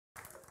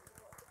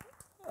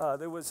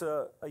there was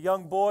a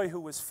young boy who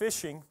was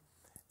fishing,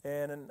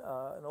 and an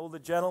older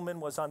gentleman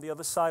was on the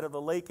other side of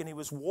the lake, and he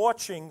was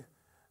watching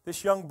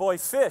this young boy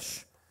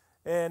fish.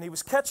 And he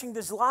was catching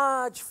this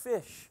large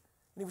fish,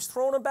 and he was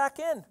throwing them back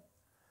in.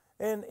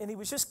 And he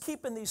was just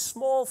keeping these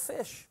small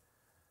fish.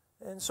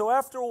 And so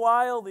after a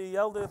while, the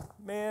elder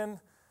man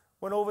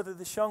went over to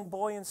this young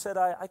boy and said,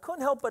 I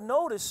couldn't help but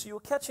notice you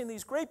were catching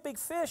these great big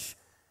fish,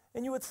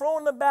 and you were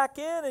throwing them back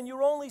in, and you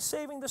were only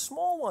saving the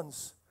small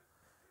ones.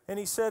 And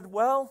he said,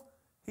 well,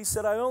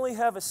 I only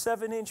have a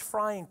 7-inch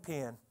frying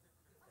pan.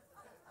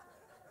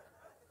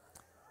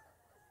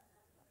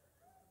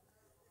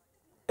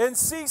 And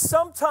see,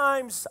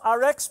 sometimes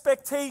our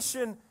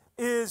expectation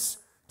is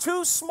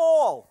too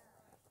small.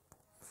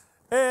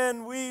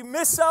 And we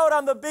miss out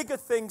on the bigger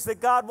things that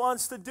God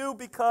wants to do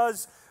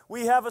because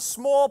we have a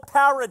small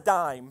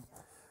paradigm,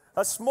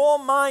 a small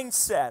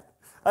mindset,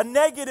 a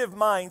negative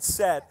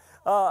mindset,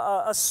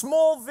 a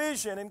small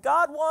vision. And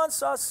God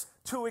wants us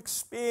to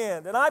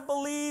expand. And I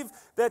believe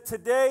that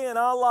today in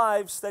our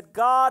lives that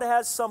God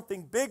has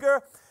something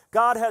bigger,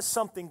 God has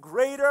something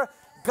greater.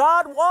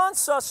 God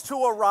wants us to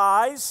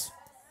arise,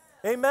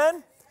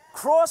 amen,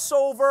 cross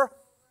over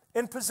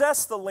and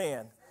possess the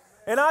land.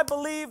 And I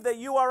believe that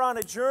you are on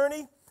a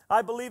journey.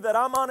 I believe that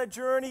I'm on a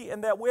journey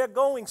and that we're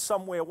going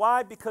somewhere.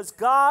 Why? Because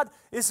God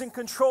is in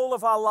control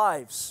of our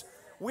lives.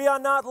 We are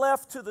not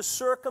left to the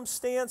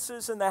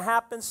circumstances and the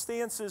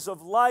happenstances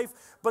of life,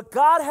 but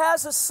God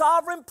has a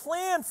sovereign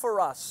plan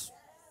for us.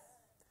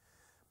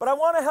 But I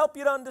want to help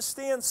you to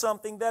understand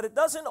something, that it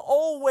doesn't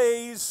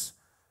always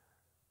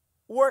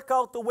work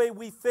out the way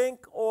we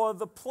think, or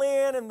the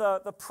plan and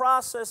the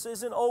process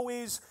isn't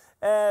always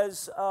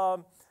as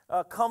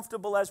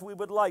comfortable as we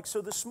would like.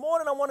 So this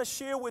morning I want to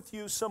share with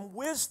you some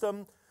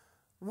wisdom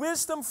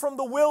from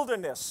the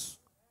wilderness.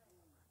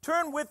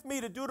 Turn with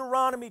me to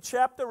Deuteronomy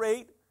chapter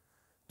 8.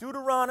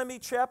 Deuteronomy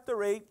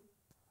chapter 8.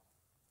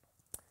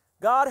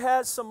 God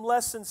has some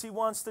lessons He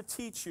wants to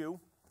teach you.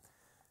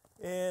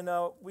 And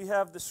we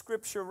have the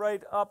scripture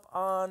right up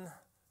on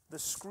the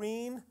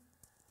screen.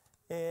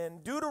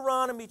 In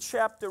Deuteronomy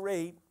chapter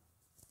 8,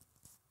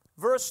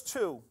 verse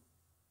 2.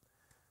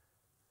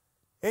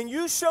 And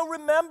you shall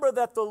remember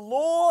that the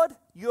Lord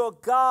your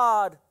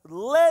God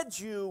led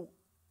you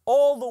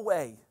all the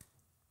way.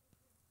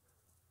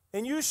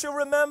 And you shall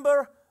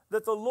remember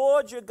that the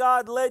Lord your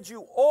God led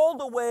you all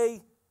the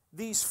way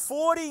these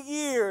 40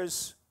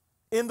 years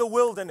in the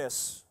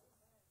wilderness.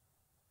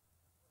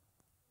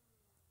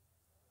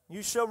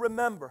 You shall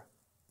remember.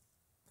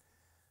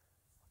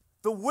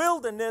 The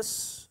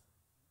wilderness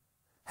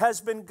has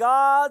been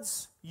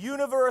God's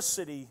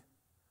university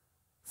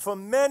for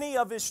many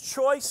of His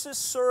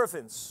choicest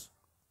servants.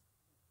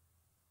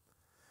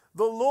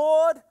 The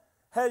Lord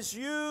has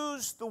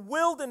used the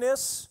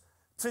wilderness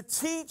to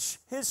teach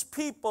His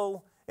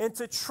people and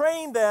to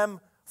train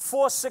them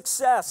for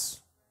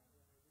success.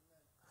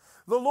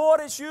 The Lord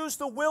has used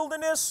the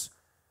wilderness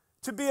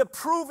to be a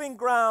proving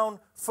ground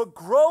for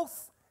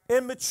growth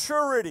and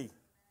maturity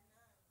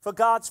for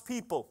God's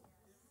people.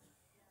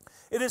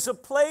 It is a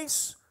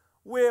place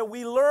where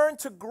we learn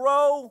to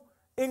grow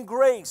in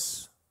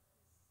grace.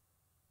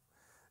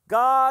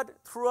 God,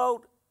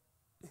 throughout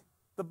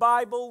the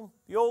Bible,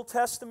 the Old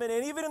Testament,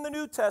 and even in the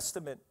New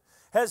Testament,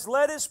 has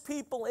led His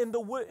people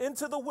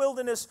into the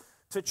wilderness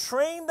to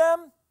train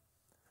them,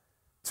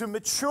 to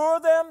mature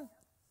them,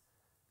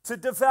 to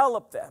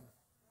develop them.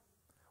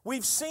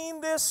 We've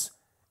seen this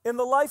in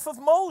the life of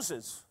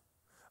Moses.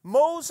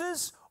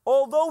 Moses,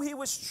 although he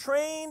was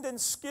trained and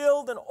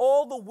skilled in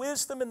all the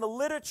wisdom and the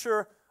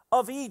literature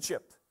of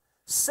Egypt,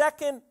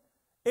 second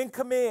in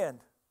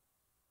command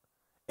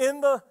in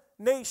the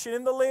nation,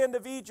 in the land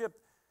of Egypt,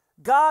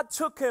 God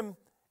took him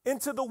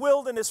into the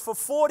wilderness for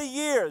 40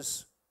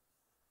 years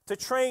to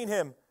train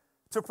him,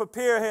 to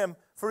prepare him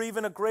for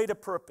even a greater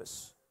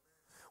purpose.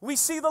 We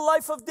see the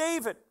life of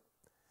David.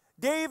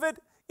 David,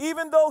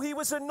 even though he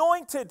was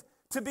anointed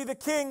to be the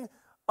king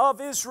of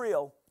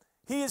Israel,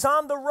 he is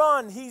on the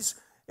run. He's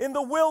in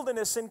the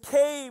wilderness, in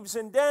caves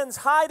and dens,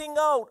 hiding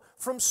out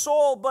from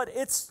Saul. But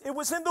it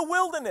was in the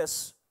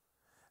wilderness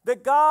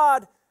that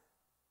God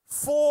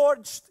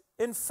forged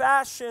and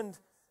fashioned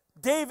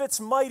David's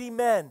mighty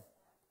men.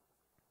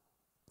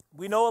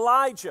 We know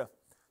Elijah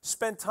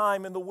spent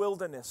time in the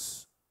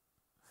wilderness.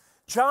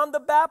 John the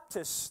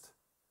Baptist,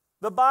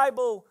 the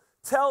Bible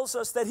tells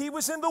us that he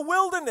was in the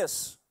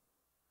wilderness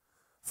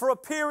for a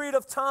period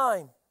of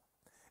time.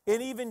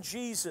 And even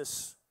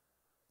Jesus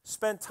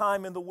spent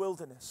time in the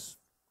wilderness.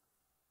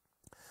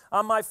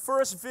 On my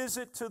first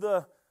visit to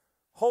the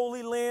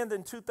Holy Land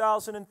in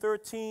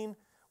 2013,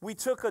 we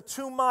took a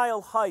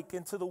 2-mile hike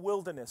into the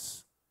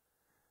wilderness.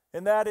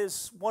 And that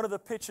is one of the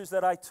pictures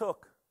that I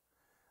took.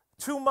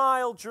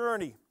 2-mile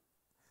journey.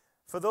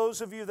 For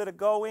those of you that are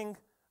going,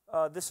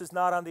 this is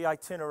not on the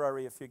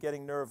itinerary if you're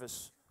getting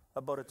nervous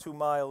about a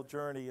 2-mile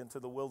journey into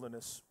the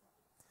wilderness.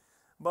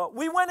 But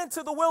we went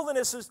into the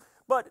wildernesses,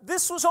 but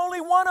this was only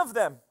one of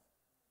them.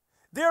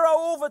 There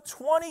are over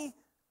 20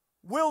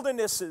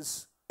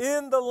 wildernesses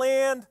in the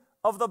land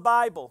of the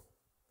Bible.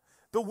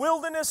 The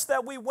wilderness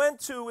that we went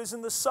to is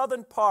in the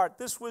southern part.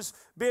 This was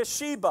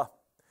Beersheba.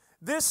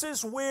 This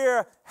is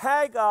where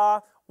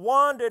Hagar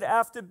wandered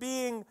after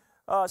being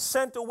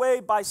sent away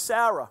by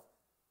Sarah.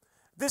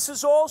 This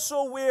is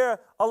also where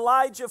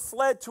Elijah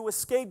fled to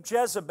escape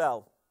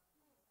Jezebel.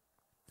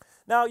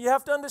 Now, you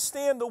have to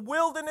understand the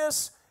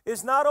wilderness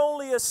is not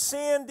only a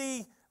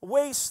sandy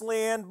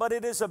wasteland, but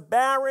it is a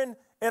barren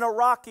and a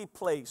rocky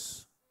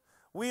place.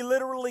 We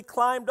literally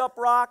climbed up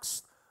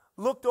rocks,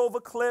 looked over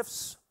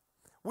cliffs.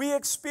 We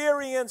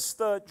experienced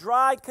the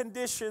dry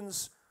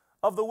conditions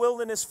of the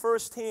wilderness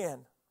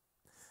firsthand.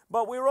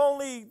 But we were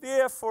only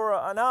there for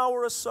an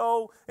hour or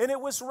so, and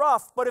it was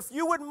rough. But if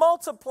you would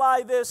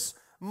multiply this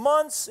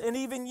months and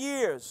even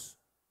years,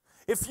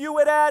 if you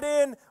would add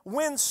in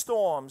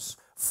windstorms,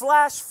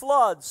 flash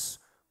floods,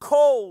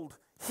 cold,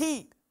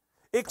 heat,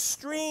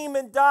 extreme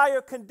and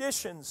dire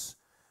conditions,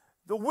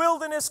 the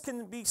wilderness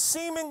can be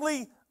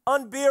seemingly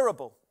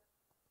unbearable.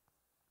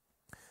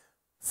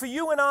 For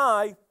you and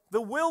I,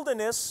 the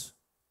wilderness,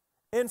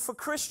 and for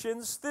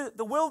Christians,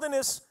 the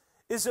wilderness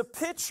is a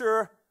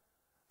picture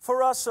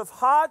for us of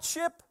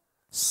hardship,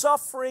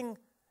 suffering,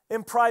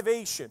 and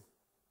privation.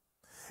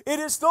 It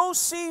is those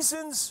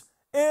seasons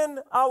in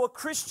our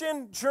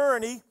Christian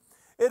journey,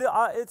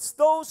 it's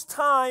those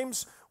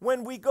times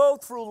when we go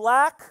through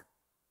lack,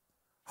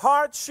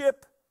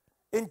 hardship,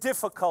 and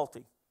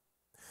difficulty.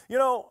 You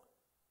know,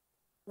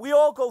 we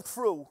all go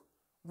through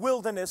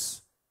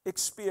wilderness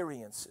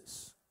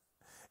experiences.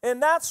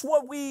 And that's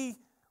what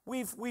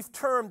we've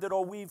termed it,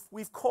 or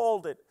we've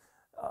called it.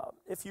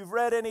 If you've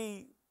read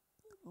any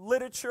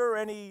literature,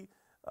 any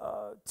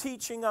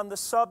teaching on the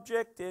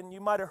subject, and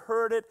you might have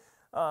heard it,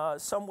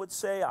 some would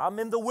say, I'm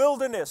in the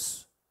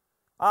wilderness.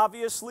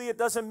 Obviously, it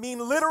doesn't mean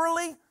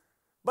literally,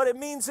 but it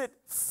means it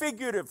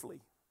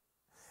figuratively.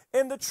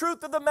 And the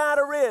truth of the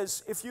matter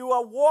is, if you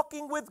are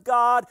walking with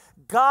God,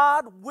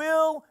 God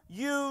will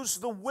use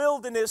the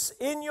wilderness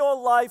in your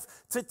life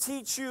to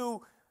teach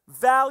you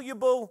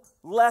valuable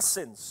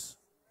lessons.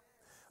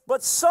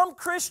 But some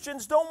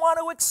Christians don't want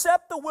to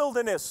accept the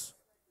wilderness.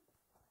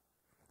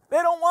 They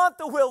don't want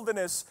the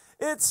wilderness.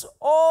 It's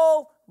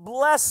all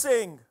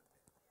blessing.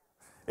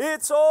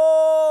 It's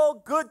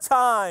all good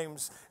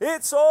times.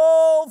 It's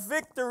all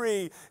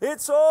victory.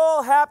 It's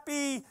all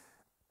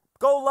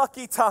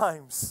happy-go-lucky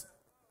times.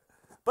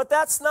 But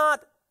that's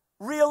not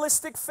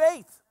realistic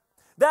faith.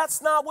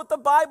 That's not what the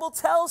Bible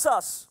tells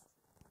us.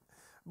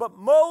 But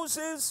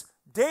Moses,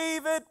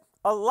 David,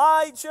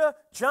 Elijah,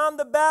 John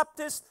the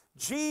Baptist,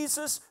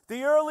 Jesus,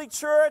 the early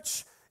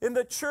church, and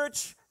the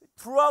church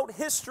throughout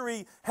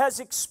history has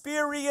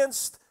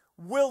experienced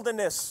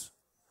wilderness,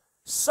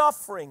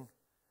 suffering.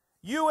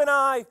 You and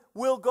I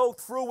will go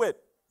through it.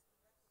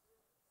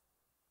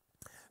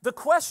 The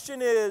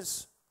question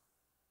is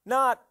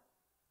not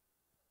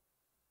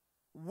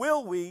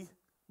will we,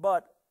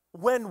 but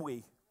when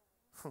we.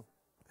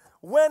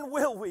 When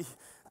will we?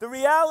 The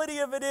reality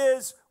of it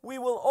is we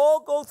will all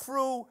go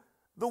through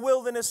the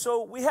wilderness,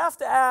 so we have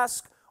to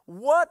ask,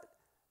 what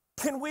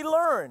can we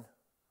learn?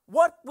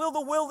 What can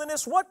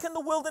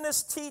the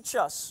wilderness teach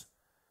us?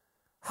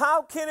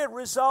 How can it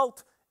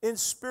result in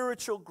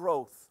spiritual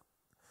growth?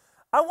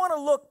 I want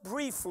to look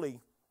briefly.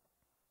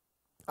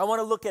 I want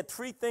to look at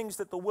three things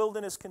that the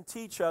wilderness can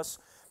teach us.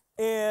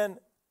 And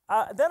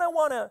then I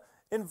want to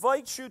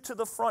invite you to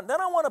the front. Then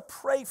I want to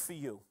pray for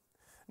you.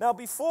 Now,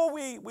 before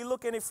we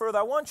look any further,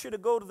 I want you to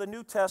go to the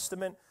New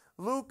Testament,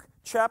 Luke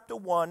chapter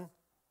 1,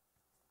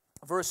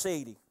 verse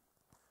 80.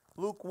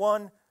 Luke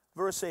 1,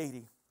 verse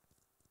 80.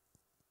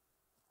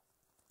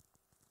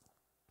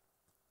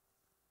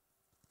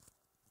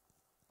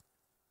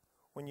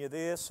 When you're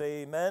there,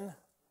 say amen.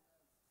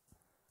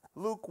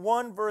 Luke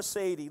 1, verse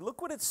 80.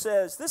 Look what it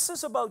says. This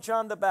is about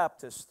John the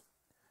Baptist.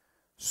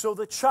 So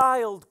the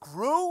child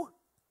grew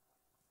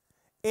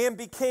and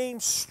became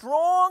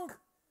strong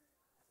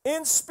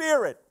in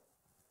spirit.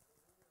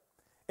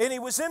 And he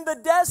was in the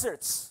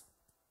deserts.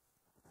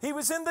 He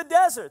was in the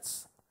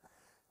deserts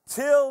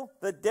till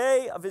the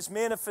day of his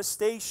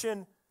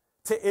manifestation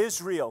to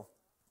Israel.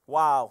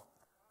 Wow.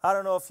 I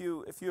don't know if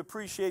you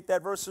appreciate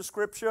that verse of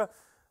Scripture,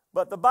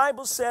 but the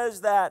Bible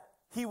says that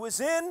he was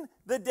in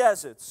the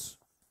deserts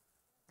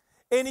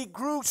and he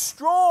grew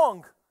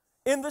strong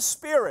in the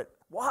Spirit.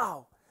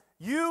 Wow.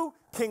 You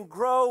can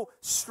grow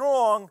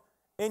strong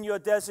in your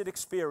desert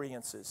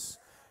experiences.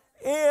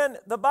 And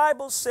the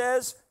Bible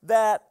says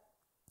that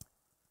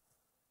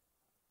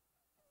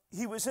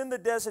he was in the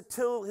desert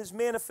till his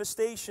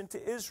manifestation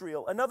to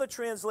Israel. Another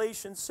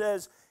translation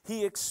says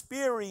he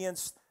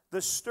experienced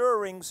the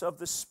stirrings of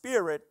the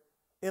Spirit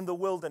in the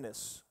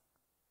wilderness.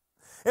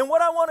 And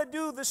what I want to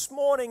do this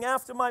morning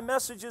after my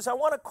message is I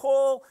want to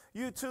call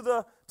you to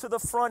the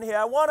front here.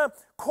 I want to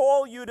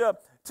call you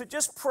to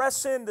just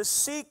press in, to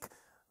seek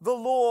the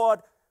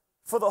Lord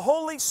for the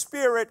Holy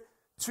Spirit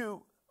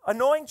to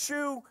anoint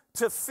you,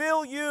 to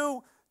fill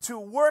you, to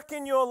work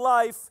in your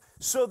life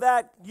so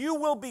that you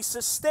will be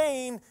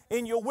sustained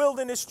in your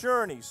wilderness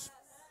journeys.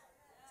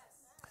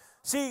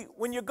 See,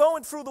 when you're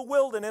going through the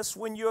wilderness,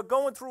 when you're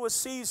going through a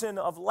season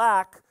of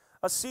lack,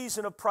 a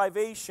season of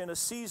privation, a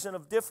season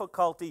of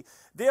difficulty,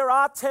 there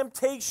are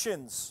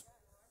temptations.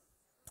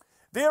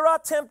 There are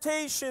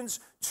temptations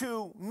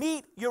to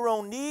meet your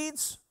own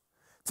needs,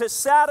 to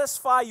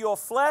satisfy your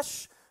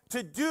flesh,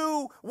 to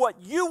do what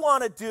you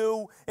want to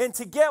do, and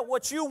to get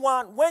what you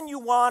want when you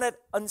want it,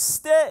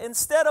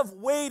 instead of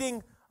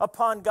waiting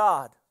upon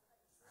God.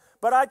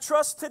 But I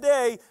trust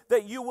today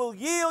that you will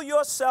yield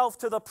yourself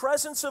to the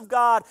presence of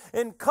God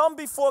and come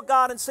before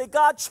God and say,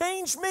 God,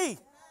 change me.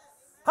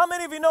 How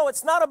many of you know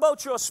it's not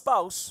about your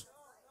spouse?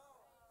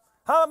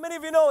 How many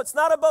of you know it's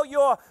not about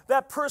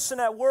that person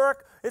at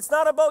work? It's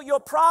not about your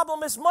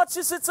problem as much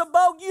as it's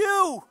about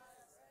you.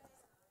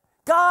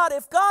 God,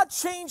 if God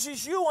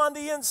changes you on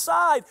the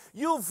inside,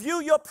 you'll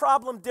view your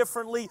problem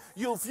differently.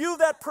 You'll view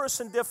that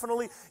person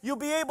differently. You'll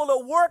be able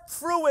to work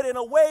through it in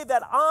a way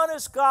that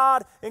honors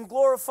God and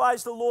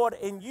glorifies the Lord.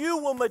 And you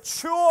will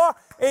mature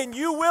and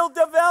you will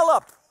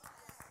develop.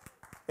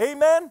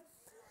 Amen?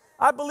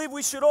 I believe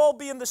we should all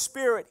be in the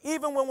Spirit,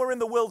 even when we're in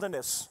the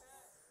wilderness.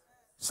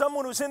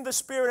 Someone who's in the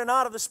Spirit and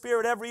out of the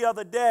Spirit every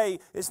other day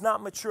is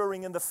not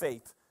maturing in the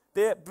faith.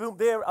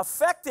 They're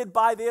affected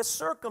by their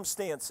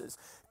circumstances.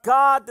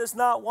 God does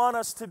not want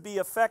us to be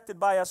affected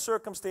by our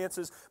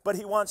circumstances, but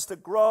He wants to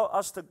grow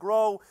us to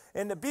grow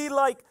and to be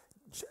like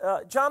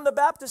John the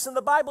Baptist. And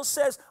the Bible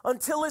says,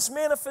 until His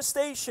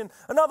manifestation.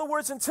 In other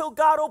words, until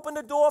God opened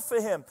the door for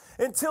him,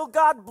 until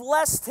God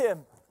blessed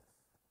him.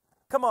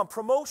 Come on,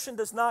 promotion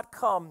does not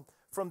come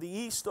from the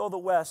east or the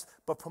west,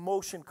 but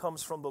promotion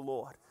comes from the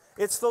Lord.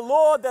 It's the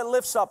Lord that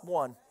lifts up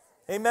one.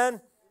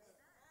 Amen?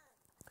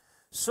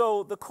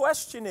 So the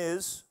question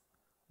is,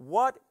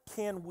 what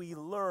can we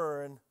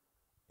learn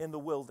in the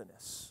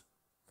wilderness?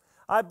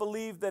 I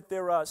believe that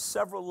there are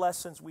several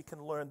lessons we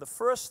can learn. The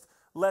first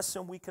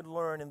lesson we can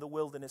learn in the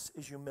wilderness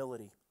is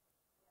humility.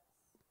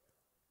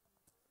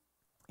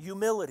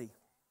 Humility.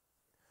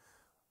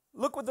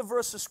 Look what the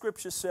verse of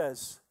Scripture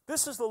says.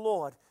 This is the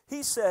Lord.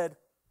 He said,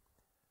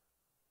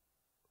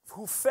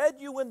 who fed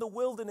you in the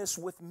wilderness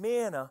with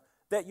manna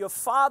that your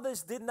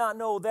fathers did not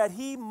know, that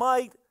He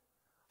might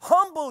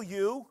humble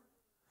you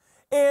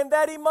and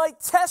that He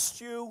might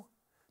test you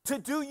to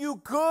do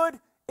you good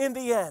in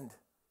the end.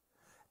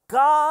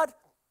 God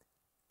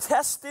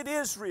tested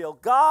Israel.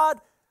 God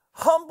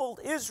humbled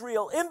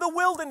Israel in the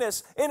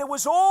wilderness, and it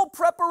was all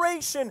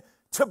preparation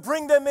to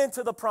bring them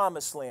into the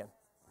promised land.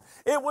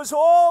 It was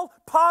all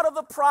part of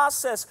the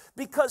process,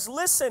 because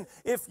listen,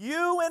 if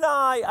you and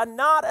I are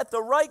not at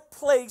the right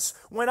place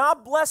when our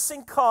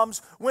blessing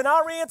comes, when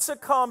our answer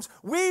comes,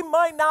 we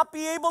might not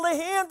be able to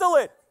handle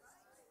it.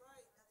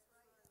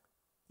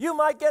 You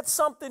might get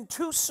something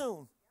too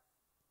soon,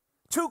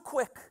 too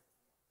quick.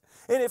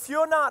 And if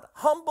you're not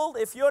humbled,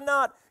 if you're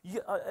not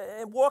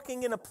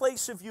walking in a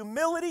place of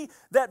humility,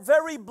 that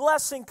very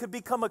blessing could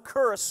become a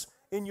curse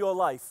in your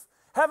life.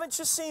 Haven't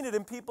you seen it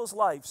in people's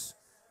lives?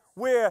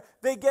 Where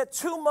they get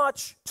too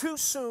much too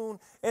soon,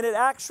 and it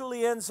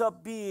actually ends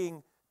up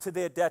being to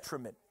their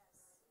detriment.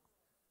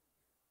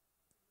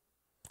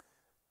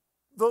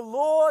 The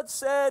Lord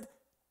said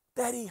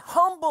that He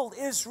humbled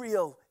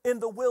Israel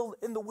in the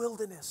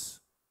wilderness.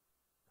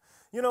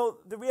 You know,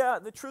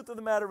 the truth of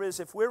the matter is,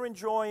 if we're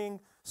enjoying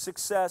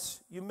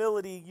success,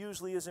 humility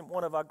usually isn't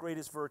one of our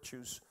greatest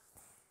virtues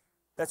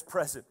that's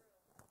present.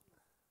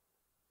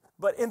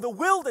 But in the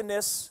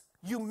wilderness,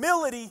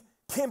 humility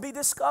can be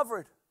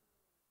discovered.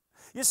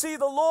 You see,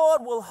 the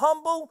Lord will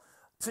humble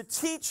to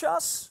teach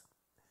us,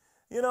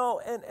 you know,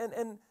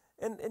 and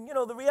you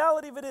know, the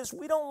reality of it is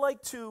we don't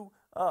like to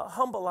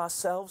humble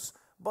ourselves,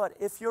 but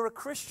if you're a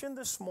Christian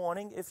this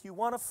morning, if you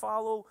want to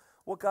follow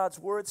what God's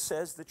Word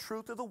says, the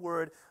truth of the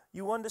Word,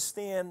 you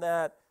understand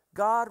that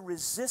God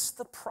resists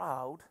the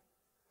proud,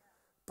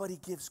 but He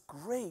gives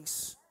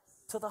grace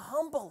to the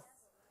humble.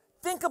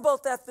 Think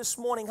about that this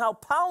morning, how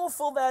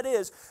powerful that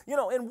is. You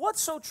know, and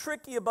what's so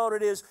tricky about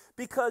it is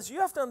because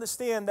you have to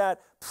understand that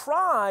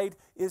pride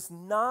is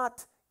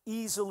not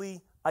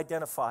easily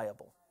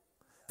identifiable.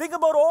 Think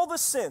about all the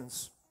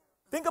sins.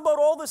 Think about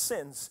all the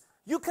sins.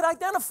 You could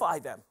identify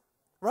them,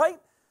 right?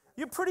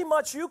 You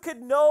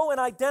could know and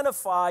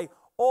identify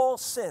all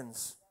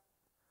sins.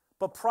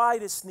 But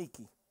pride is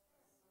sneaky.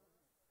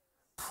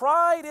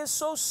 Pride is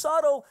so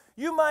subtle,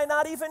 you might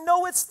not even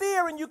know it's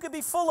there, and you could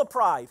be full of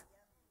pride.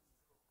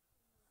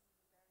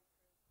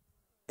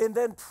 And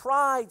then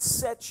pride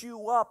sets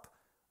you up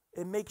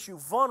and makes you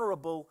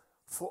vulnerable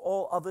for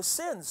all other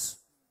sins.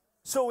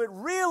 So it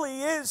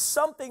really is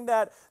something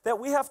that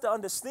we have to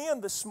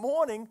understand this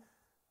morning,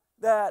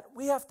 that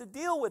we have to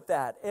deal with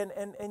that. And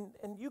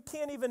you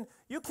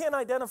can't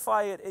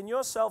identify it in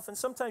yourself, and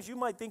sometimes you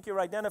might think you're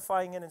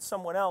identifying it in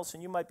someone else,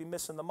 and you might be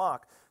missing the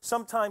mark.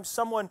 Sometimes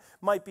someone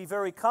might be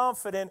very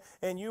confident,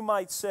 and you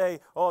might say,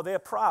 oh, they're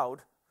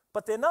proud.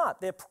 But they're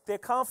not. They're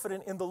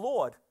confident in the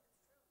Lord.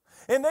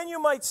 And then you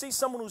might see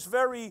someone who's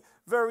very,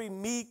 very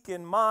meek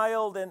and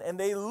mild, and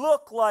they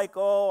look like,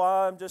 oh,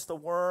 I'm just a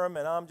worm,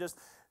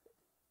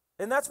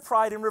 and that's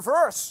pride in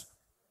reverse.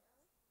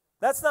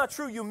 That's not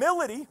true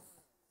humility.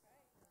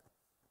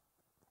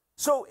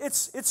 So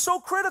it's so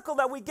critical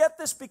that we get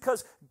this,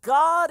 because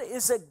God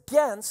is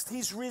against,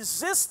 he's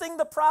resisting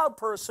the proud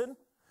person,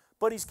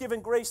 but he's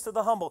giving grace to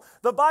the humble.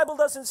 The Bible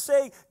doesn't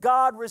say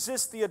God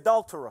resists the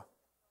adulterer.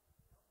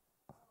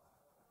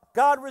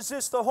 God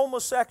resists the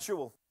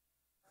homosexual.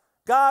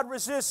 God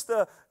resists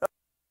the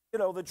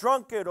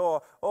drunkard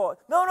or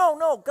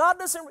no. God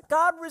doesn't.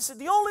 God resists.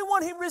 The only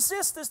one he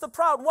resists is the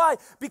proud. Why?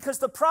 Because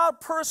the proud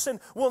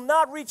person will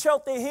not reach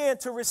out their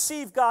hand to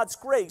receive God's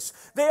grace.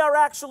 They are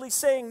actually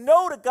saying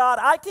no to God.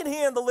 I can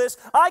handle this.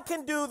 I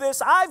can do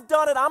this. I've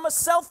done it. I'm a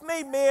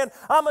self-made man.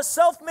 I'm a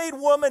self-made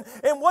woman.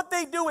 And what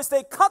they do is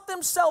they cut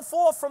themselves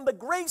off from the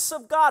grace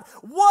of God.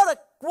 What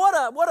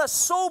a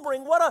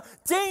sobering, what a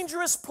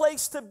dangerous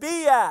place to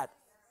be at.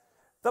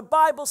 The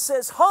Bible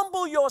says,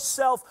 humble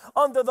yourself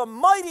under the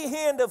mighty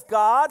hand of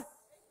God,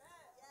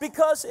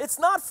 because it's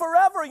not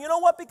forever. You know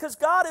what? Because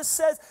God has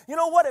said, you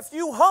know what? If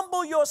you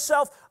humble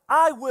yourself,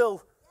 I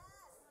will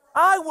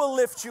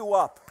lift you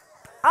up.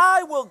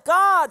 I will,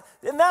 God.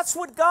 And that's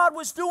what God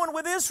was doing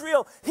with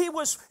Israel. He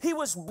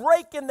was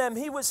breaking them.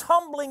 He was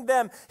humbling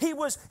them. He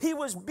was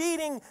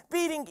beating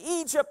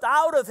Egypt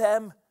out of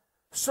them,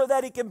 so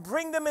that he can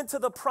bring them into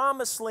the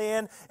promised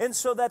land, and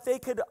so that they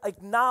could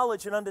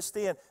acknowledge and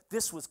understand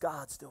this was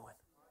God's doing.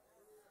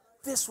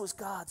 This was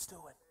God's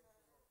doing.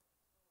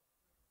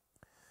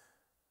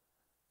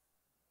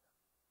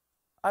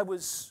 I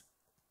was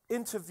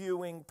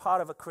interviewing part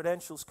of a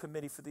credentials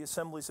committee for the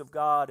Assemblies of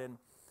God,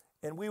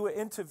 and we were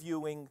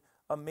interviewing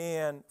a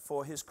man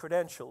for his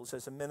credentials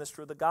as a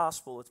minister of the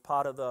gospel. It's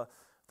part of the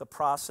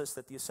process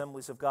that the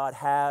Assemblies of God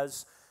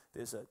has.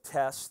 There's a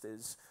test,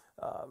 there's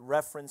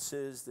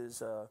references,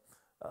 there's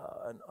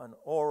an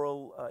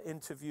oral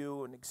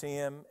interview, an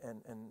exam,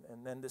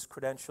 and then this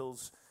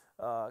credentials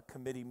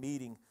committee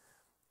meeting.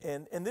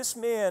 And this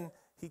man,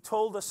 he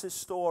told us his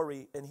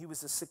story, and he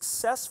was a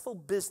successful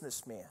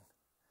businessman.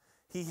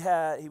 He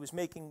was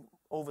making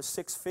over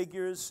 6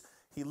 figures.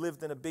 He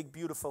lived in a big,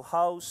 beautiful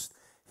house.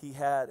 He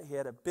had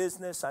a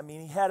business. I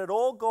mean, he had it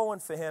all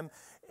going for him.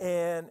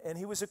 And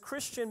he was a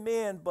Christian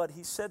man, but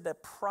he said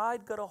that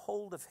pride got a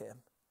hold of him,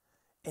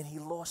 and he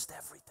lost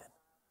everything.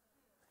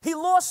 He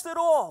lost it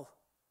all.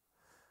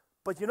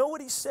 But you know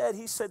what he said?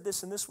 He said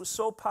this, and this was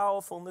so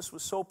powerful, and this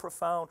was so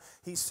profound.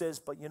 He says,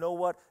 but you know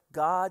what?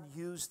 God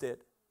used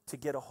it to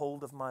get a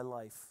hold of my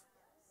life.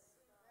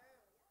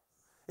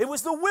 It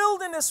was the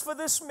wilderness for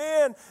this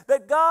man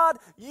that God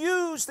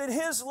used in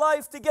his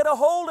life to get a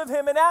hold of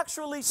him and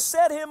actually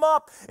set him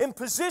up and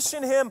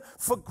position him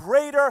for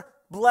greater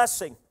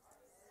blessing.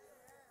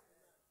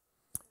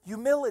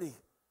 Humility.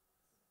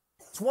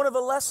 It's one of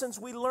the lessons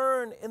we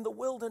learn in the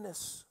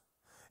wilderness.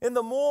 And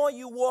the more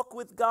you walk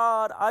with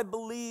God, I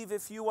believe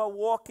if you are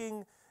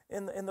walking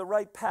in the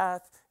right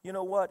path, you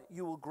know what?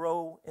 You will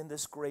grow in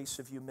this grace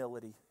of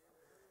humility.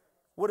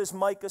 What does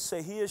Micah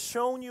say? He has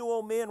shown you,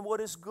 O man, what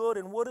is good,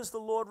 and what does the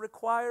Lord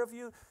require of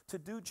you? To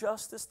do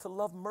justice, to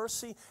love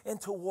mercy, and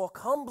to walk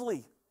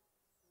humbly.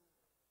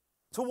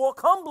 To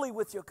walk humbly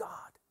with your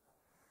God.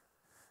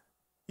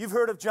 You've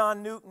heard of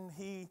John Newton.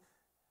 He's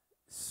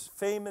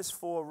famous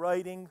for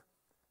writing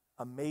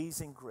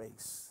Amazing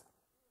Grace.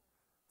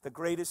 The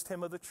greatest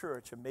hymn of the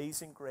church,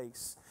 Amazing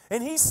Grace.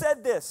 And he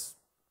said this,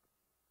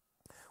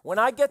 when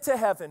I get to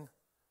heaven,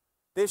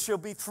 there shall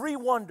be 3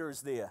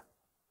 wonders there.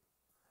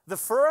 The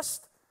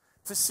first,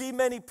 to see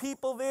many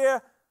people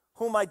there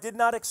whom I did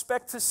not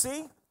expect to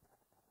see.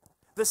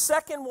 The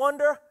second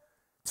wonder,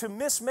 to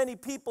miss many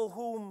people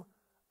whom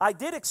I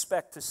did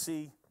expect to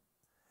see.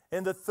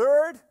 And the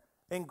third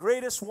and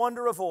greatest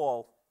wonder of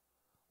all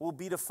will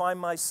be to find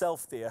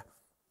myself there.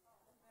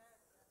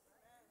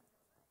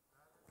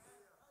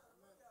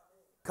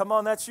 Come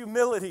on, that's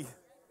humility.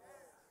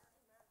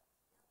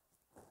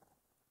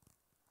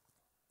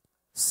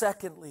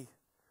 Secondly,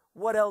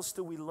 what else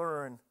do we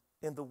learn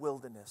in the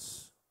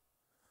wilderness?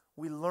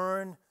 We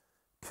learn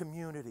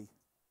community.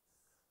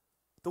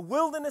 The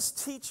wilderness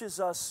teaches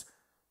us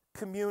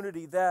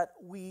community, that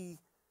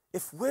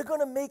if we're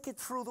going to make it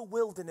through the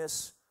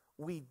wilderness,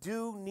 we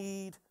do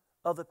need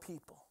other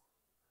people.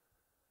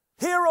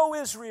 Hear, O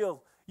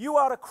Israel, you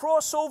are to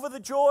cross over the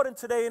Jordan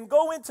today and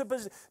go into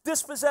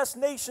dispossessed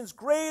nations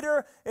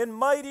greater and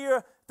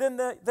mightier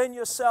than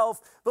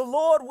yourself. The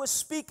Lord was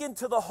speaking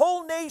to the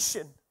whole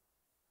nation.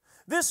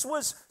 This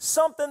was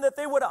something that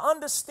they were to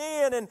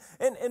understand,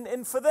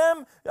 and for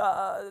them,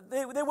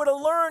 they were to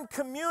learn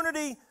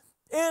community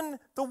in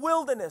the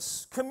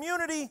wilderness.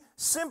 Community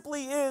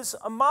simply is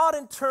a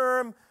modern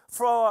term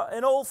for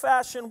an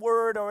old-fashioned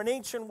word or an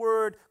ancient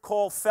word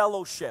called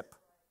fellowship.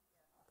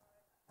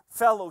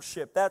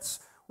 Fellowship, that's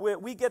where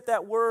we get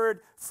that word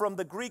from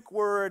the Greek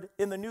word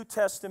in the New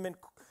Testament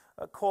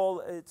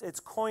called,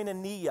 it's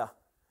koinonia,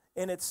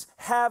 and it's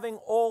having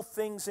all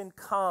things in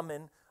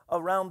common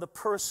around the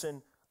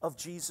person of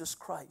Jesus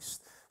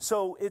Christ.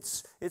 So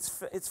it's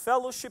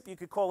fellowship. You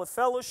could call it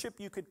fellowship.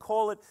 You could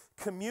call it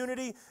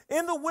community.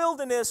 In the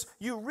wilderness,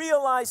 you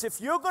realize if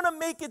you're going to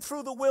make it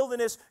through the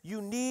wilderness,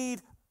 you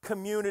need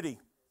community.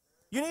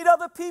 You need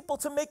other people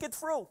to make it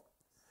through.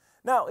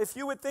 Now, if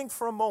you would think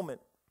for a moment,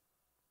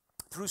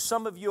 through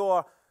some of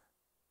your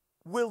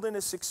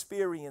wilderness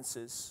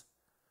experiences,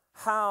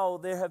 how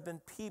there have been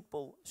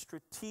people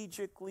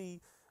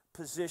strategically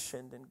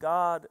positioned and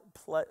God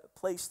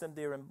placed them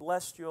there and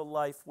blessed your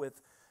life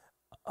with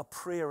a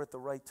prayer at the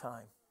right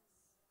time,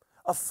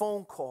 a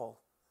phone call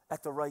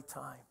at the right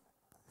time,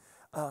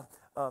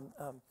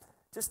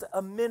 just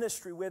a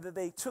ministry, whether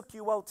they took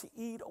you out to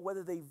eat or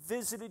whether they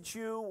visited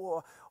you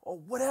or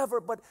whatever,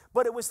 but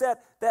it was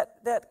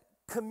that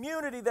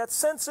community, that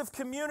sense of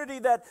community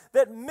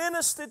that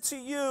ministered to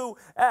you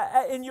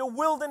in your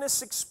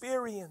wilderness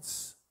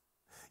experience.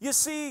 You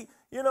see,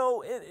 in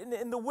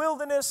the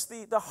wilderness,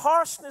 the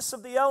harshness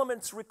of the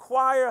elements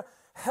require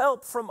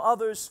help from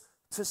others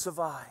to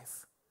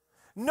survive.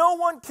 No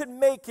one can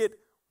make it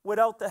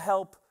without the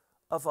help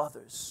of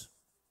others.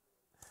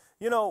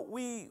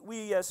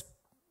 We as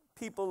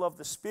people of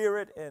the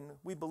Spirit, and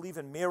we believe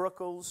in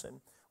miracles,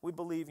 and we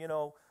believe,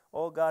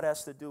 all God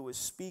has to do is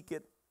speak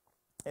it,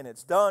 and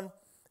it's done.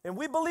 And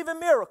we believe in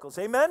miracles,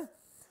 amen?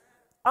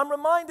 I'm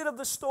reminded of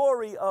the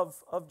story of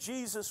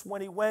Jesus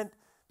when he went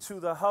to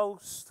the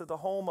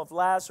home of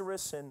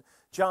Lazarus in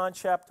John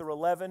chapter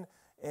 11.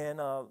 And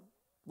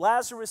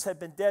Lazarus had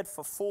been dead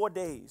for 4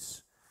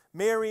 days.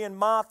 Mary and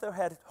Martha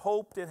had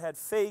hoped and had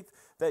faith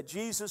that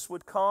Jesus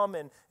would come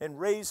and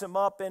raise him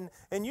up.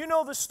 And you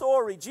know the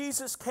story.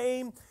 Jesus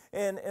came,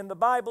 and the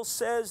Bible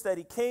says that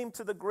he came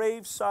to the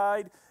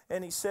graveside,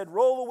 and he said,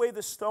 roll away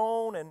the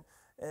stone. And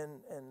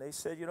they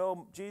said,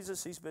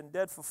 Jesus, he's been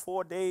dead for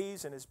 4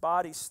 days, and his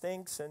body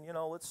stinks, and,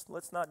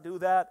 let's not do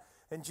that.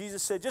 And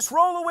Jesus said, just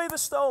roll away the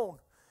stone.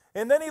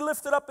 And then he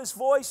lifted up his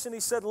voice, and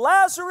he said,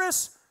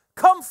 Lazarus,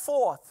 come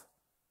forth.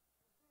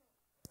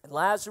 And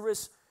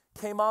Lazarus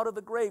came out of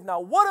the grave.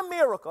 Now, what a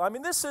miracle. I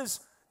mean, this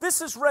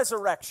is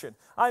resurrection.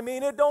 I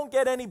mean, it don't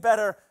get any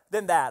better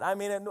than that. I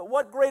mean,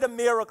 what greater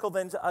miracle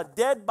than a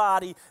dead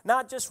body,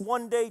 not just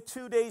 1 day,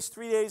 2 days,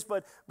 3 days,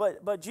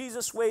 but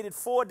Jesus waited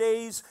 4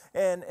 days,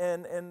 and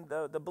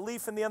the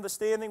belief and the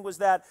understanding was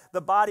that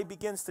the body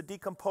begins to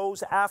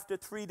decompose after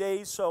 3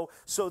 days. So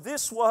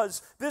this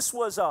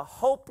was a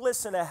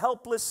hopeless and a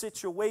helpless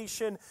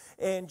situation,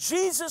 and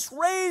Jesus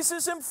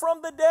raises him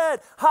from the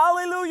dead.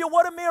 Hallelujah,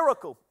 what a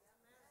miracle.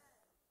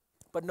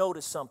 But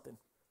notice something.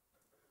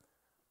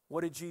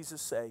 What did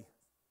Jesus say?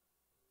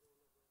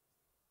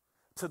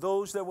 To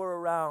those that were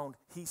around,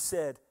 he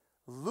said,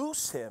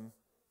 loose him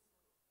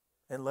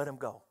and let him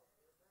go.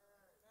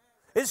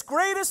 As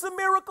great as the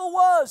miracle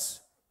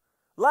was,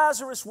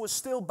 Lazarus was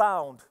still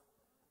bound.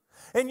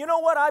 And you know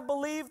what? I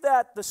believe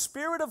that the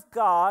Spirit of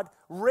God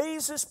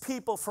raises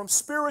people from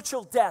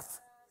spiritual death.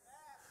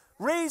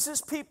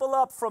 Raises people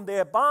up from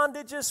their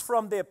bondages,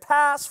 from their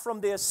past,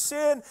 from their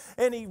sin,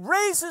 and he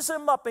raises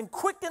them up and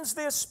quickens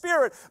their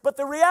spirit. But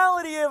the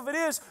reality of it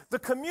is, the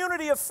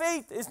community of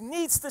faith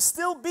needs to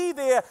still be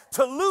there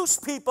to loose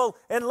people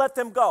and let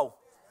them go.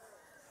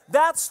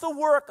 That's the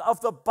work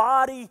of the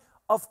body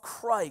of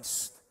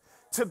Christ,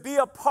 to be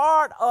a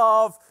part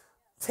of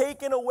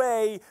taking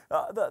away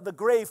the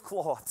grave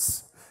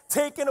cloths,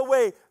 taking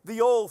away the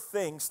old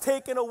things,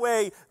 taking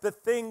away the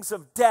things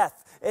of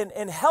death,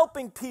 and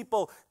helping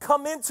people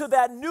come into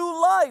that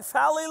new life.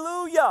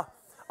 Hallelujah.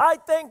 I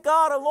thank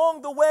God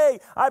along the way.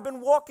 I've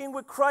been walking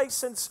with Christ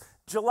since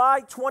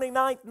July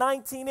 29th,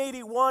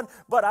 1981,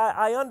 but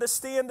I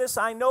understand this,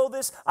 I know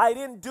this. I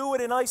didn't do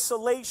it in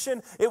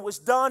isolation. It was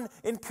done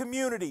in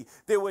community.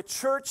 There were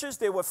churches,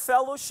 there were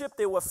fellowship,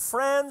 there were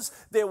friends,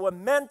 there were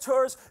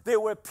mentors, there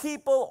were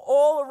people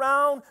all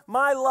around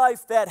my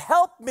life that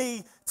helped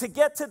me to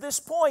get to this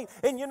point.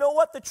 And you know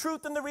what? The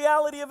truth and the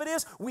reality of it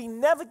is, we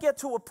never get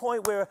to a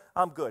point where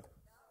I'm good.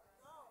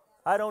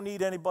 I don't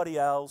need anybody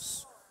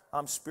else.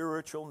 I'm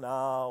spiritual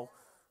now.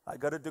 I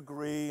got a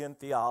degree in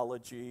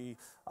theology.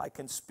 I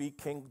can speak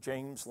King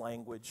James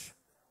language.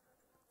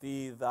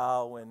 Thee,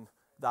 thou, and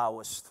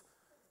thouest.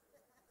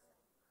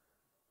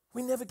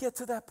 We never get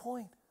to that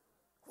point.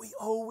 We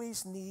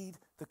always need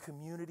the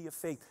community of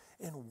faith.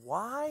 And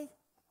why?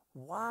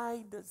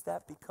 Why does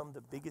that become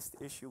the biggest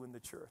issue in the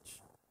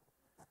church?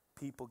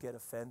 People get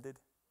offended.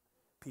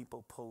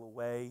 People pull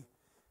away.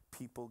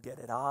 People get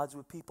at odds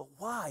with people.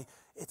 Why?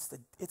 It's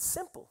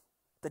simple.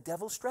 The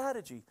devil's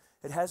strategy.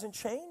 It hasn't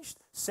changed.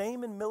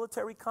 Same in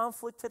military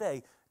conflict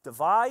today.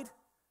 Divide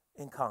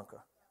and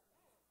conquer.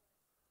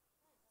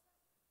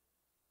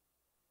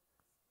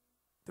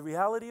 The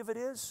reality of it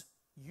is,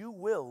 you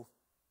will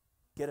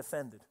get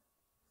offended.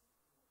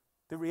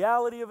 The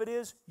reality of it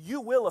is,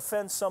 you will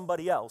offend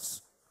somebody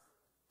else.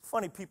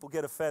 Funny, people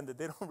get offended.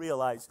 They don't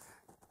realize,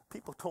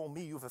 people told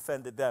me you've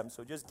offended them,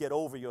 so just get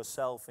over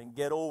yourself and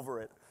get over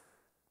it.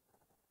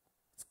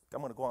 I'm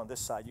going to go on this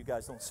side. You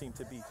guys don't seem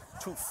to be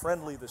too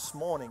friendly this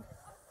morning.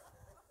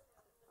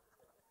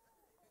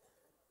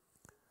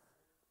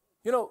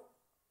 You know,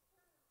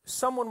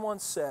 someone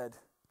once said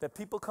that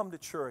people come to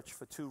church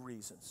for 2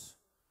 reasons: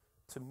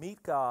 to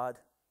meet God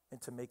and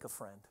to make a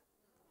friend.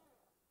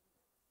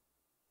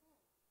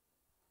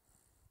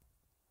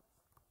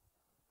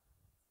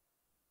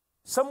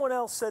 Someone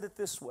else said it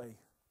this way: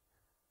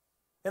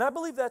 And I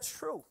believe that's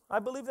true. I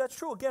believe that's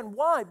true. Again,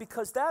 why?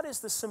 Because that is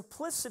the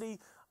simplicity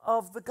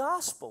of the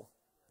gospel.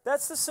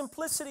 That's the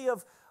simplicity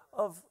of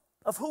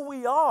who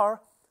we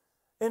are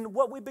and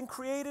what we've been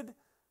created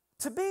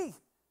to be.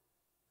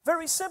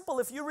 Very simple.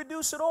 If you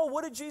reduce it all,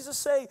 what did Jesus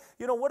say?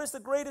 You know, what is the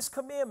greatest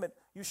commandment?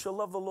 You shall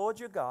love the Lord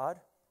your God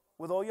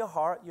with all your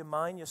heart, your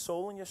mind, your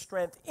soul, and your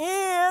strength,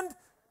 and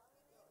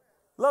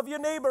love your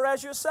neighbor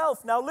as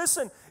yourself. Now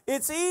listen,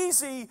 it's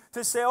easy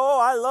to say, oh,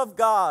 I love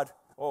God.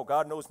 Oh,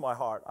 God knows my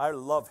heart. I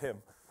love him.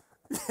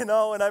 You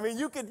know, and I mean,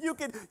 you could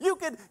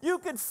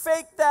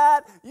fake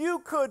that. You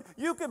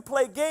could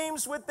play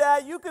games with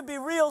that. You could be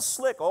real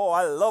slick. Oh,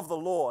 I love the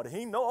Lord.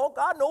 Oh,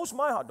 God knows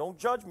my heart. Don't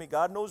judge me.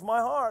 God knows my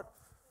heart.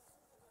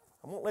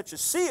 I won't let you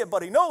see it,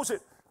 but he knows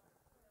it.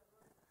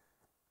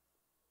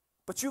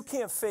 But you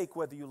can't fake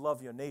whether you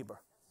love your neighbor,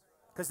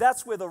 because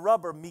that's where the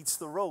rubber meets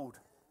the road.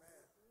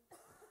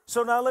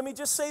 So now let me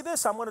just say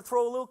this. I'm going to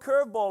throw a little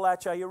curveball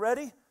at you. Are you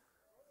ready?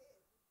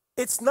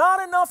 It's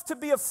not enough to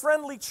be a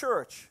friendly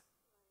church.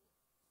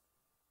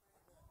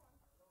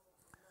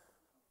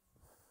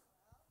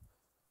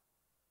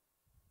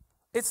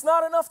 It's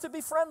not enough to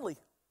be friendly.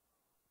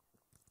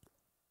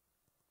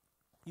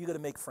 You got to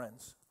make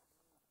friends.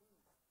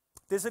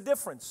 There's a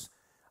difference.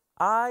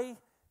 I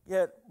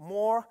get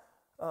more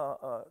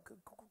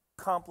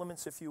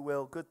compliments, if you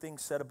will, good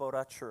things said about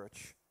our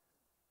church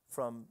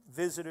from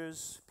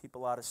visitors,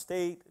 people out of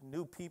state,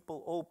 new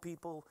people, old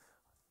people,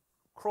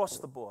 across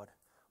the board.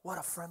 What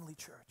a friendly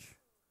church.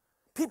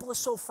 People are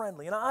so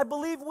friendly, and I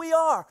believe we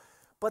are,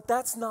 but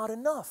that's not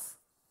enough.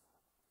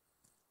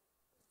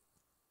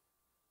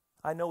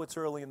 I know it's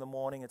early in the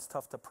morning. It's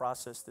tough to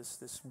process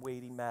this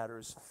weighty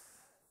matters,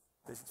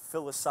 these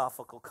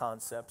philosophical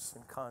concepts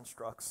and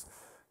constructs.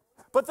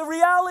 But the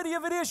reality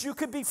of it is you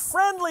could be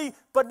friendly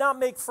but not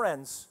make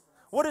friends.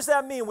 What does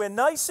that mean? We're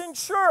nice in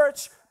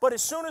church, but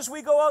as soon as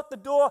we go out the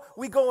door,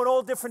 we go in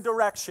all different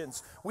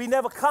directions. We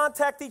never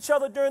contact each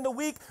other during the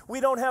week.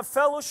 We don't have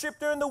fellowship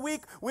during the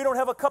week. We don't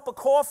have a cup of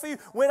coffee.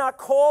 We're not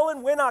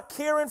calling. We're not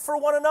caring for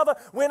one another.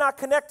 We're not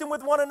connecting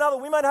with one another.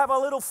 We might have our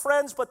little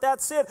friends, but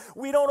that's it.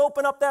 We don't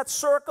open up that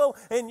circle.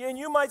 And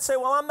you might say,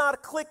 well, I'm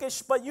not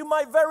cliquish, but you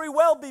might very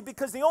well be,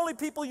 because the only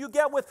people you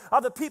get with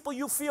are the people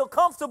you feel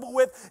comfortable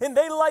with, and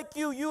they like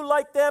you, you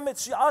like them.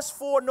 It's us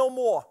four, no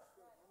more.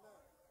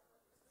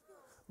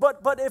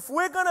 But if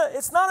we're going to,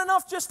 it's not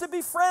enough just to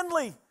be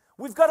friendly.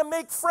 We've got to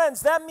make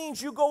friends. That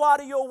means you go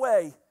out of your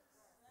way.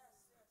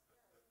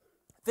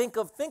 Think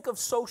of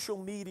social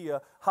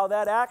media, how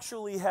that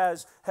actually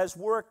has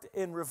worked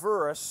in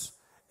reverse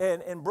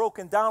and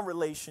broken down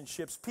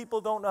relationships. People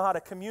don't know how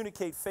to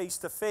communicate face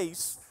to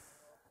face.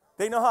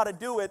 They know how to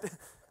do it,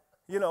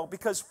 you know,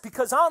 because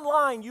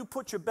online you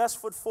put your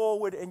best foot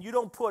forward, and you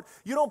don't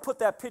put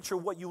that picture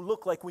of what you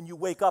look like when you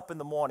wake up in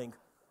the morning.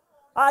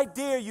 I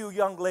dare you,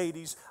 young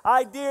ladies,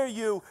 I dare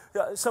you,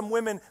 some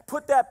women,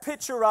 put that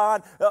picture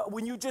on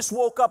when you just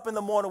woke up in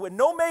the morning with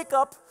no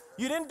makeup,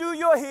 you didn't do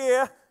your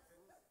hair.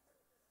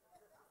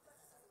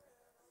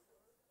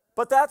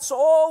 But that's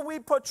all we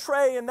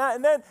portray, and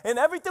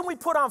everything we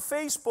put on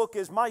Facebook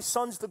is my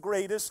son's the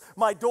greatest,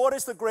 my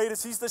daughter's the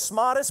greatest, he's the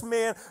smartest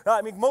man,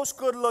 I mean, most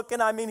good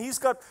looking, I mean, he's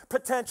got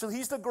potential,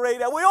 he's the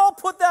greatest. We all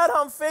put that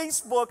on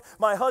Facebook.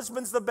 My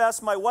husband's the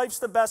best, my wife's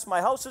the best,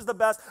 my house is the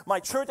best, my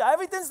church,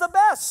 everything's the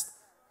best.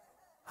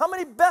 How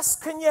many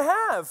bests can you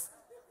have?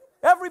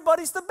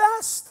 Everybody's the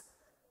best.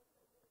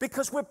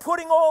 Because we're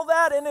putting all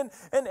that in,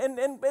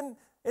 and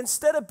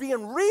instead of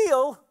being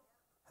real,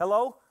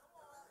 hello?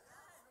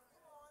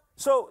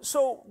 So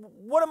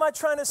what am I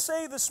trying to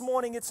say this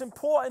morning? It's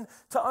important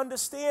to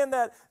understand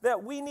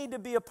that we need to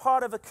be a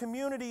part of a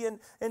community,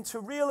 and to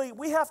really,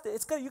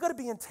 you got to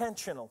be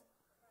intentional.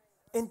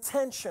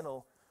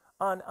 Intentional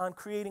on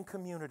creating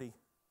community.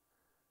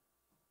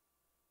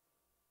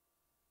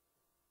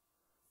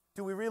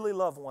 Do we really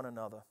love one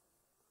another?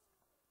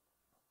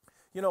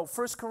 You know,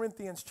 1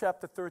 Corinthians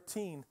chapter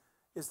 13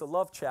 is the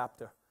love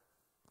chapter.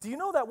 Do you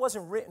know that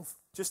wasn't written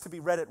just to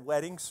be read at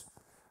weddings?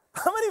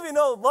 How many of you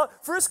know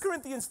 1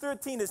 Corinthians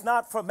 13 is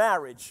not for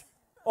marriage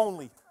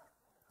only?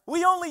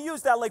 We only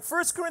use that, like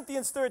 1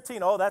 Corinthians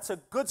 13. Oh, that's a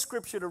good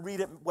scripture to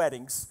read at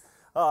weddings.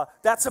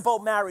 That's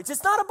about marriage.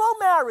 It's not about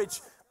marriage.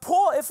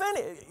 Paul,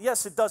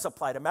 yes, it does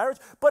apply to marriage,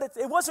 but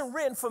it wasn't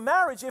written for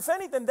marriage. If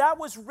anything, that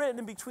was written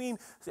in between.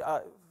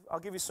 I'll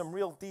give you some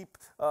real deep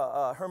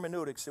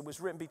hermeneutics. It was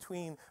written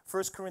between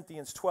 1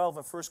 Corinthians 12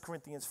 and 1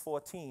 Corinthians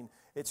 14.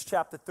 It's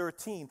chapter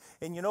 13.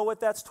 And you know what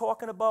that's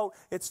talking about?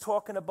 It's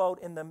talking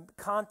about, in the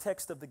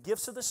context of the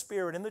gifts of the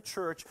Spirit in the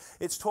church,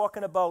 it's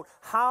talking about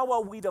how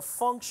are we to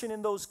function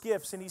in those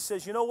gifts. And he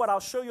says, you know what?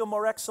 I'll show you a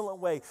more excellent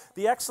way.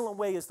 The excellent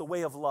way is the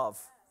way of love.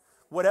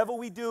 Whatever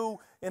we do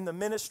in the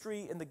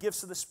ministry, in the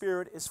gifts of the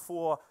Spirit, is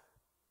for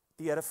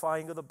the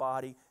edifying of the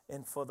body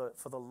and for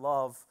the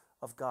love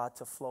of God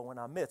to flow in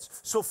our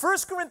midst. So 1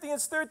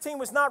 Corinthians 13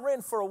 was not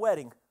written for a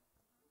wedding.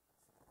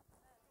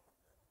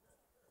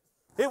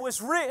 It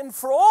was written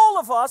for all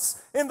of us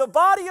in the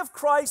body of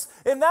Christ,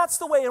 and that's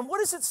the way. And what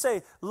does it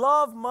say?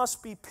 Love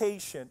must be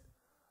patient.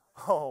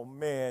 Oh,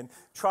 man.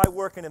 Try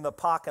working in the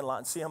parking lot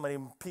and see how many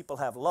people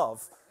have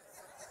love.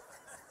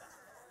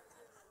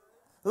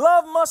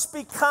 Love must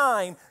be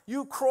kind.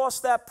 You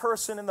cross that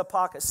person in the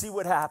pocket. See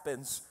what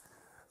happens.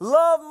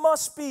 Love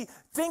must be,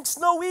 thinks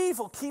no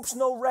evil, keeps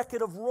no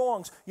record of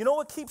wrongs. You know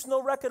what keeps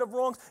no record of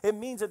wrongs? It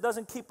means it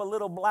doesn't keep a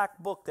little black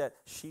book that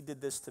she did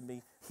this to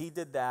me, he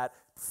did that,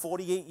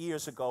 48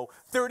 years ago,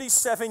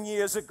 37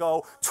 years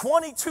ago,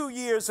 22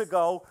 years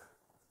ago.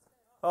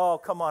 Oh,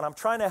 come on, I'm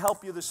trying to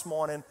help you this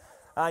morning.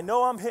 I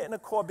know I'm hitting a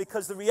chord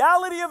because the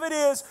reality of it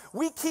is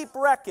we keep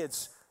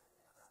records.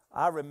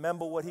 I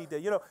remember what he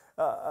did. You know,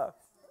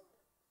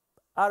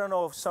 I don't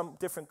know if some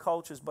different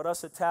cultures, but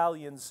us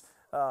Italians,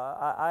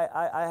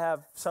 I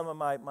have some of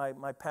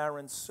my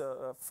parents'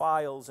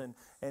 files and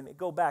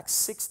go back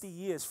 60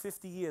 years,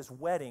 50 years,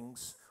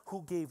 weddings.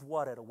 Who gave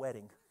what at a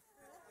wedding?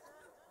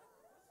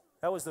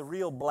 That was the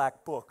real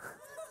black book.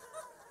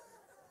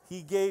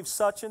 He gave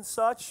such and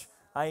such.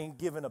 I ain't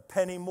giving a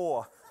penny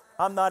more.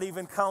 I'm not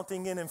even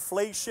counting in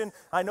inflation.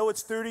 I know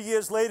it's 30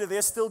 years later.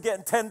 They're still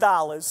getting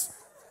 $10.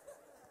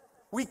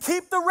 We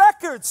keep the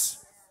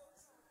records.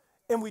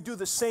 And we do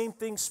the same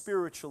thing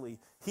spiritually.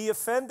 He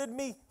offended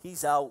me.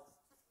 He's out.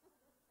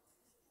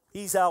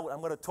 He's out.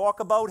 I'm going to talk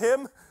about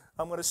him.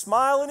 I'm going to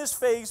smile in his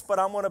face, but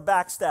I'm going to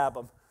backstab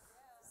him.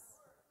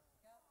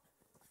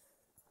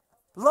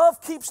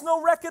 Love keeps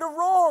no record of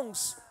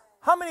wrongs.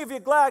 How many of you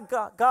are glad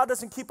God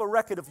doesn't keep a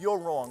record of your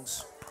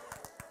wrongs?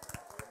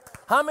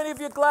 How many of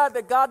you are glad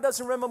that God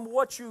doesn't remember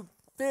what you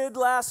did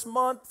last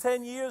month,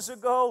 10 years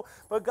ago,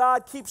 but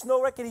God keeps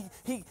no record?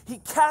 He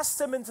casts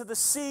them into the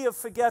sea of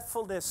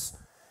forgetfulness.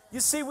 You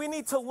see, we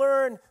need to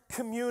learn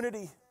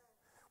community.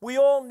 We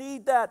all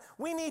need that.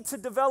 We need to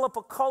develop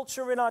a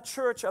culture in our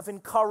church of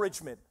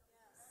encouragement.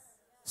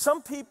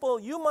 Some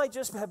people, you might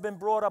just have been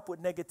brought up with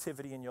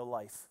negativity in your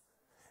life.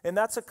 And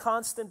that's a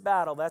constant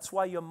battle. That's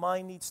why your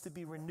mind needs to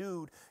be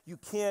renewed. You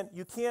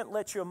can't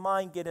let your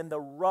mind get in the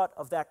rut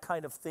of that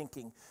kind of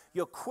thinking.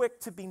 You're quick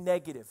to be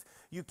negative.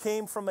 You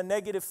came from a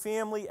negative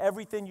family.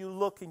 Everything you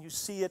look and you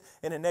see it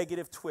in a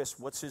negative twist.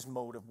 What's his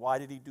motive? Why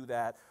did he do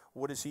that?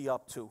 What is he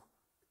up to?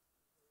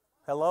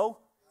 Hello?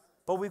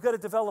 But we've got to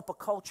develop a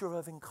culture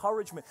of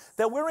encouragement.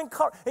 That we're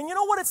encouraged. And you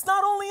know what? It's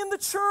not only in the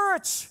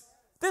church.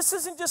 This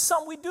isn't just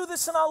something, we do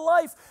this in our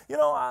life. You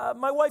know,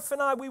 my wife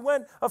and I, we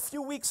went a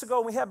few weeks ago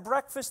and we had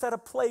breakfast at a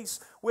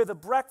place where the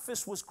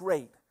breakfast was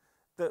great.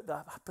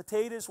 The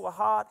potatoes were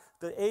hot,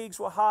 the eggs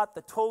were hot,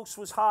 the toast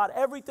was hot,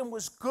 everything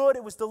was good,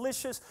 it was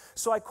delicious.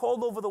 So I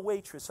called over the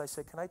waitress. I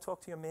said, "Can I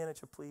talk to your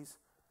manager, please?"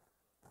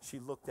 She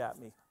looked at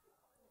me.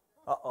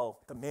 Uh-oh,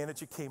 the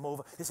manager came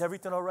over. "Is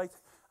everything all right?"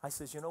 I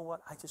says, "You know what?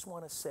 I just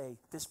want to say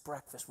this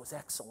breakfast was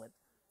excellent."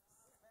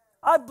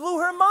 I blew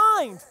her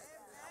mind.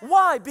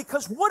 Why?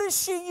 Because what is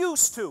she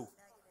used to?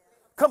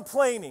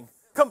 Complaining.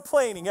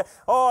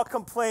 Oh,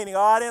 complaining.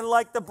 Oh, I didn't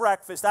like the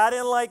breakfast. I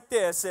didn't like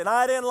this, and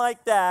I didn't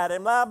like that,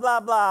 and blah, blah,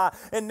 blah,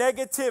 and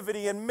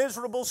negativity and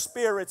miserable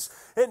spirits.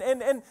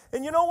 And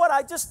you know what?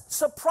 I just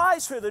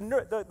surprised her.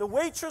 The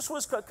waitress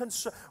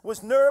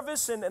was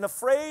nervous and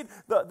afraid.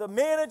 The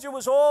manager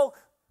was all...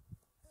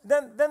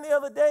 Then the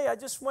other day, I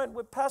just went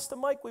with Pastor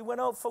Mike. We went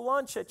out for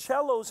lunch at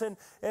Cello's,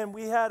 and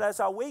we had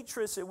as our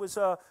waitress, it was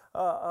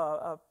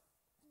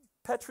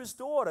Petra's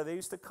daughter. They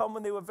used to come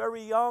when they were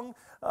very young,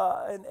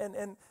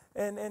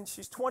 and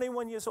she's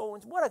 21 years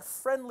old. And what a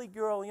friendly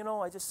girl, you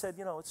know. I just said,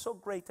 you know, it's so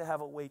great to have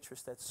a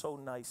waitress that's so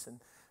nice.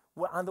 And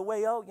on the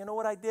way out, you know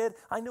what I did?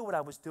 I knew what I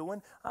was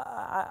doing.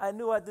 I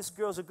knew this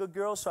girl's a good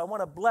girl, so I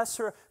want to bless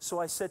her. So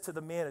I said to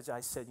the manager,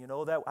 I said, you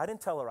know that? I didn't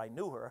tell her I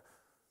knew her.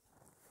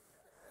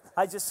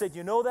 I just said,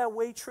 you know that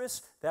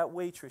waitress? That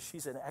waitress,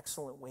 she's an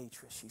excellent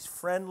waitress. She's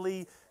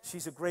friendly.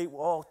 She's a great,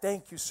 oh,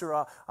 thank you,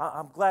 sir.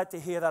 I'm glad to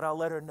hear that. I'll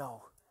let her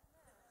know.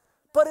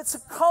 But it's a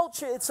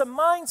culture, it's a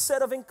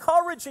mindset of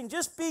encouraging.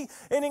 Just be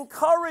an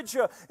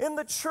encourager. In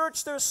the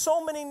church, there's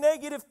so many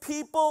negative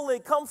people. They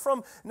come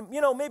from,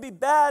 you know, maybe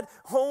bad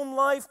home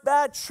life,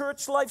 bad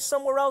church life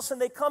somewhere else,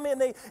 and they come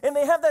in and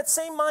they have that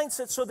same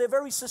mindset, so they're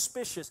very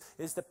suspicious.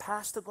 Is the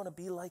pastor going to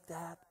be like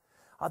that?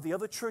 Are the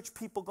other church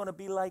people going to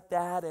be like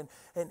that? And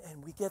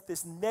we get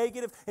this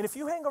negative. And if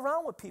you hang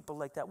around with people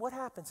like that, what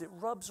happens? It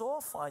rubs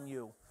off on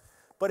you.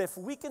 But if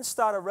we can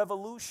start a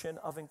revolution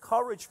of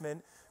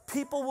encouragement,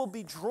 people will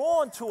be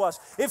drawn to us.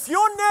 If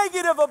you're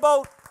negative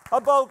about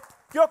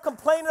you're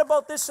complaining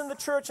about this in the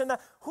church and that,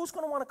 who's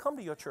going to want to come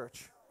to your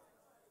church?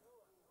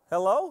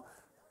 Hello?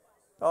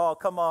 Oh,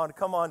 come on.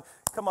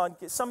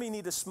 Some of you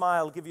need to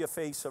smile, give your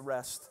face a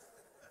rest.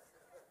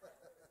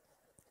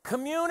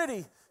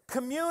 Community.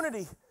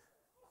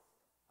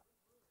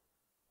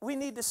 We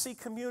need to see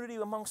community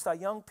amongst our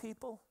young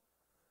people,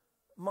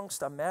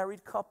 amongst our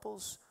married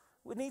couples.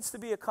 It needs to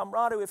be a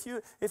camaraderie.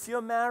 If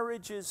your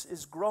marriage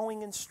is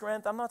growing in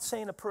strength, I'm not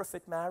saying a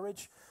perfect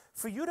marriage.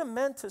 For you to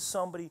mentor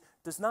somebody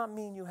does not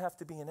mean you have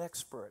to be an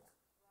expert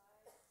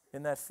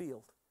in that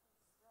field.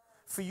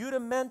 For you to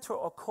mentor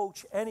or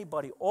coach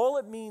anybody, all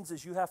it means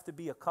is you have to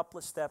be a couple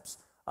of steps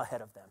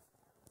ahead of them.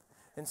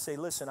 And say,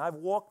 listen, I've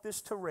walked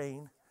this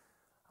terrain.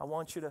 I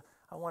want you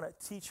I want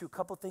to teach you a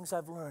couple things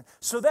I've learned.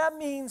 So that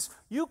means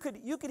you could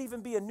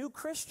even be a new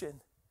Christian,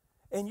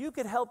 and you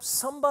could help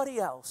somebody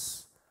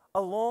else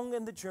along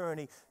in the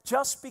journey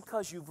just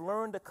because you've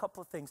learned a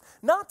couple of things.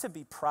 Not to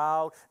be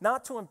proud,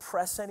 not to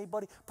impress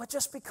anybody, but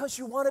just because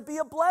you want to be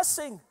a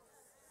blessing.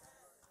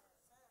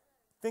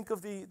 Think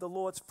of the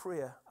Lord's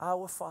Prayer,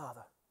 Our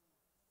Father.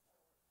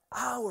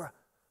 Our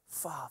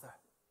Father.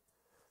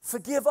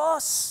 Forgive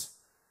us.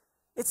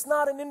 It's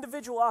not an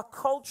individual. Our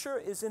culture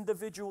is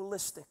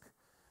individualistic.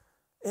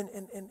 And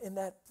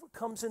that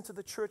comes into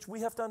the church.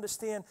 We have to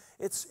understand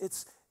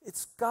it's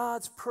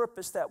God's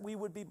purpose that we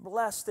would be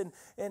blessed, and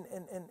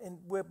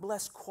we're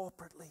blessed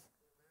corporately.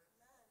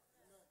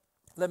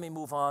 Let me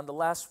move on. The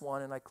last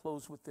one, and I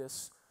close with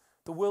this.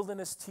 The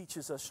wilderness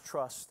teaches us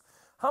trust.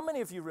 How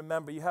many of you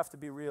remember, you have to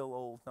be real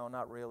old. No,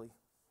 not really.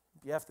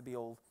 You have to be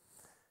old.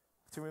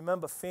 To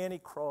remember Fanny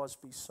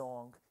Crosby's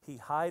song, He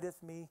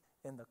Hideth Me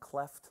in the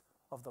Cleft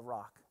of the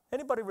Rock.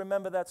 Anybody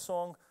remember that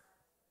song?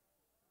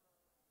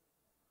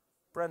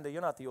 Brenda,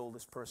 you're not the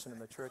oldest person in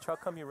the church. How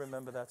come you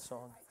remember that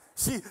song?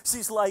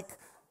 She's like,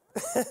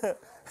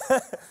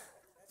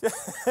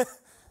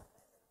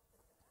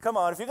 come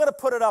on, if you're going to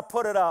put it up,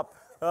 put it up.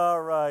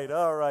 All right,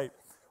 all right.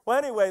 Well,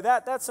 anyway,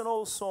 that's an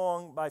old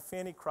song by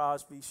Fanny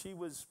Crosby. She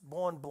was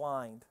born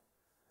blind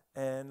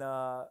and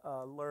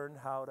learned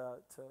how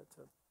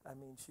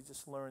she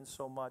just learned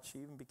so much. She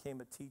even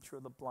became a teacher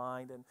of the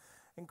blind, and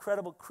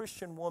incredible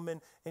Christian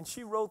woman. And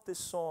she wrote this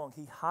song,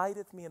 He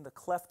Hideth Me in the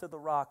Cleft of the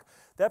Rock.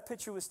 That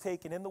picture was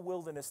taken in the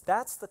wilderness.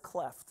 That's the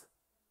cleft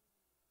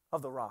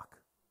of the rock.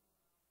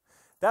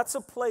 That's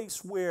a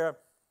place where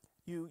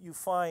you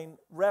find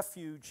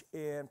refuge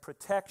and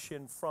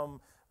protection from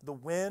the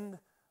wind,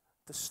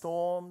 the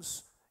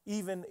storms,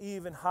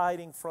 even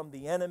hiding from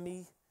the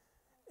enemy.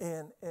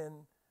 And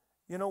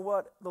you know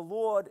what? The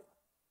Lord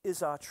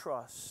is our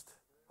trust.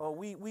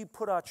 We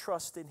put our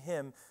trust in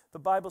Him. The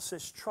Bible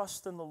says,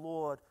 trust in the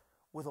Lord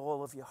with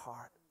all of your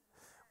heart.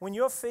 When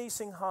you're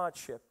facing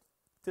hardship,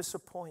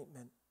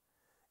 disappointment,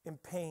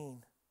 and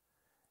pain,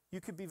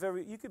 you could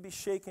be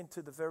shaken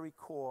to the very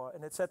core.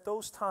 And it's at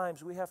those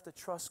times we have to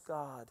trust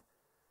God.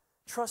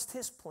 Trust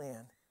His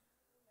plan.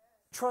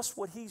 Trust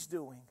what He's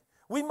doing.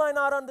 We might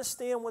not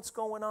understand what's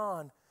going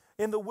on.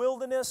 In the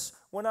wilderness,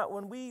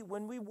 when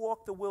we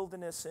walked the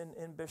wilderness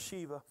in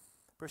Beersheba,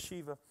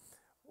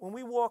 when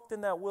we walked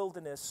in that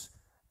wilderness,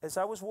 as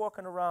I was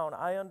walking around,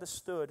 I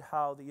understood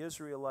how the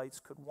Israelites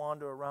could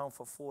wander around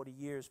for 40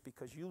 years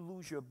because you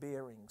lose your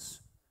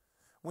bearings.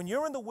 When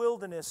you're in the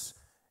wilderness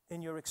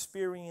in your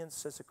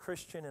experience as a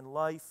Christian in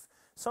life,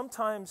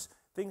 sometimes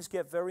things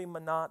get very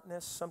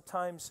monotonous.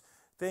 Sometimes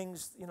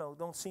things,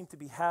 don't seem to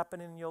be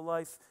happening in your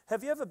life.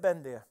 Have you ever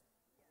been there?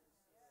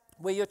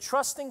 Where you're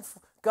trusting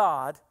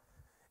God,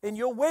 and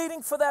you're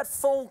waiting for that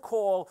phone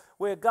call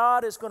where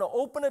God is going to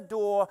open a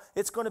door.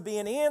 It's going to be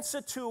an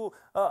answer to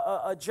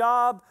a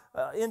job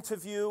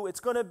interview. It's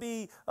going to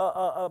be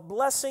a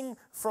blessing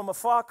from a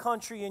far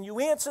country, and you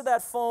answer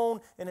that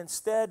phone, and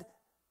instead,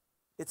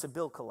 it's a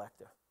bill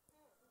collector.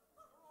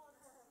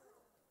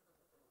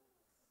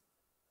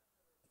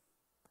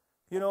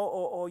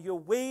 Or you're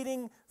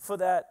waiting for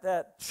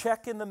that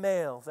check in the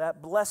mail, that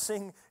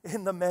blessing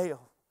in the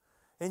mail.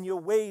 And you're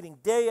waiting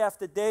day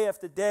after day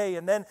after day,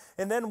 and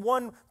then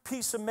one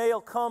piece of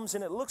mail comes,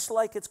 and it looks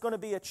like it's going to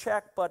be a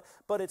check, but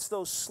it's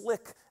those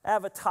slick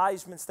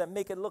advertisements that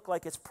make it look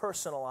like it's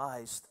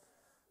personalized,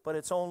 but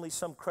it's only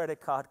some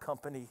credit card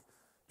company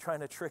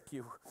trying to trick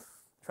you,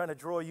 trying to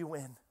draw you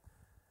in.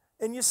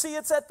 And you see,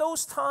 it's at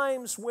those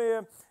times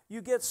where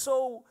you get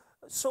so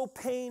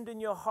pained in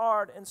your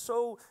heart and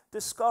so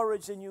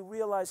discouraged, and you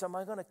realize, am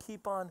I going to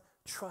keep on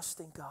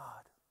trusting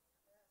God?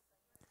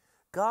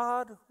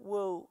 God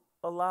will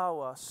allow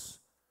us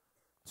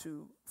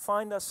to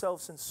find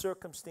ourselves in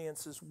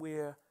circumstances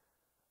where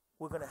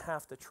we're going to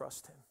have to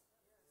trust Him.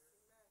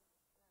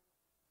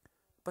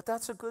 But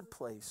that's a good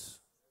place.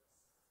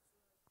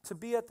 To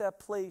be at that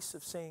place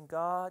of saying,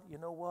 God, you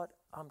know what?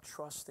 I'm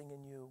trusting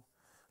in you.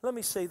 Let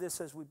me say this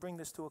as we bring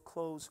this to a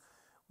close.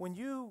 When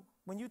you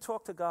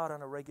talk to God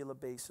on a regular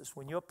basis,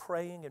 when you're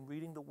praying and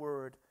reading the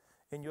Word,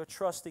 and you're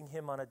trusting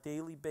Him on a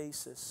daily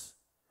basis,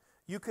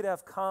 you could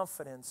have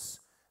confidence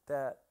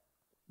that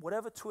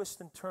whatever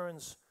twists and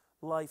turns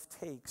life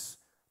takes,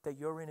 that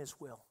you're in His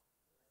will.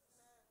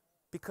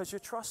 Because you're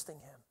trusting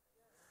Him.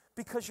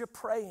 Because you're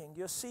praying,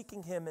 you're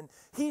seeking Him, and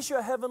He's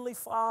your heavenly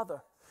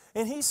Father.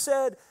 And He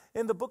said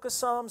in the book of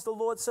Psalms, the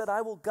Lord said,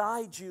 I will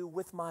guide you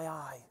with my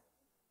eye.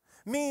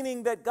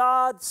 Meaning that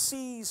God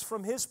sees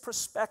from His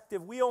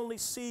perspective. We only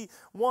see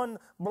one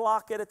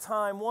block at a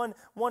time,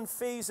 one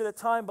phase at a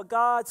time, but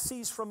God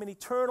sees from an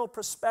eternal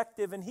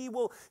perspective, and He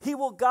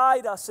will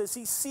guide us as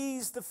He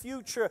sees the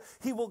future.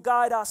 He will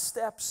guide our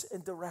steps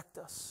and direct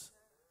us.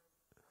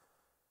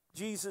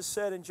 Jesus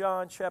said in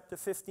John chapter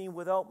 15,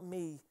 without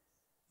me,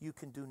 you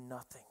can do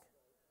nothing.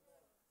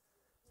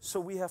 So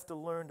we have to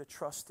learn to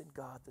trust in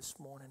God this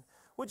morning.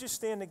 Would you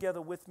stand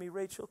together with me?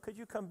 Rachel, could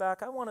you come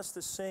back? I want us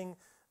to sing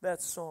that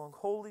song,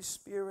 Holy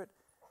Spirit,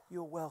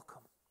 you're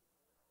welcome.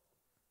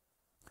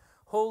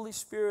 Holy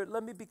Spirit,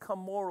 let me become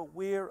more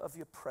aware of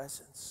your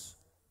presence.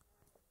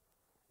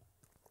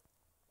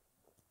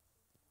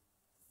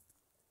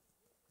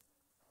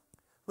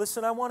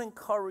 Listen, I want to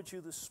encourage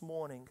you this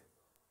morning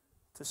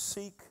to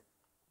seek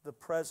the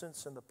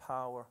presence and the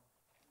power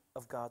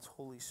of God's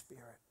Holy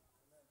Spirit.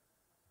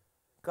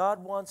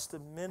 God wants to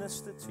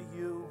minister to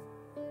you.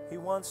 He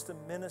wants to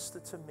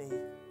minister to me.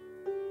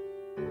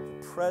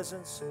 The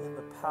presence and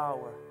the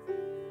power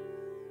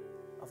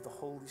of the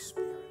Holy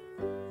Spirit.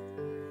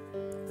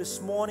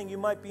 This morning you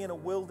might be in a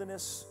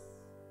wilderness.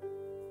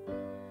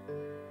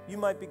 You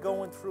might be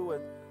going through a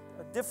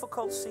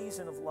difficult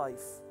season of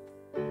life.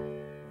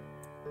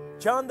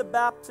 John the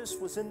Baptist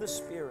was in the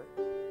Spirit,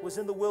 was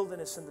in the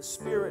wilderness, and the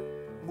Spirit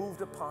moved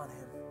upon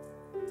him.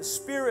 The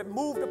Spirit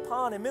moved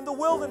upon him in the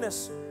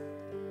wilderness.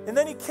 And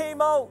then he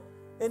came out,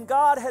 and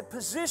God had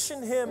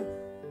positioned him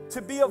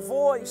to be a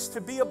voice,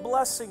 to be a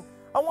blessing.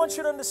 I want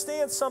you to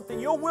understand something.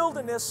 Your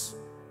wilderness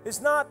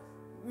is not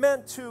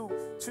meant to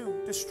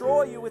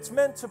destroy you. It's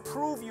meant to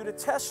prove you, to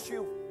test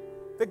you.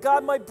 That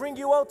God might bring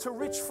you out to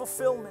rich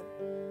fulfillment.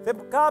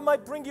 That God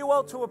might bring you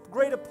out to a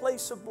greater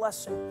place of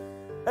blessing.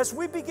 As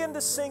we begin to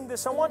sing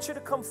this, I want you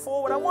to come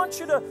forward. I want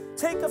you to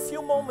take a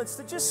few moments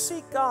to just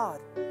seek God.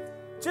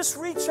 Just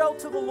reach out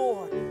to the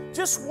Lord.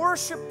 Just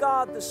worship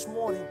God this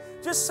morning.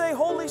 Just say,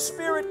 Holy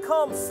Spirit,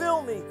 come,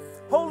 fill me.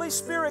 Holy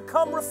Spirit,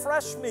 come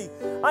refresh me.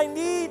 I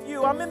need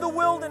you. I'm in the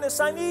wilderness.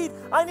 I need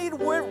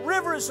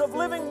rivers of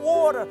living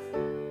water.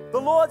 The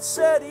Lord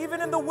said,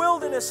 even in the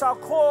wilderness, I'll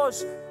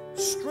cause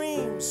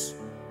streams,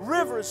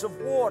 rivers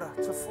of water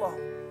to flow.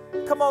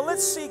 Come on,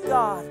 let's seek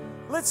God.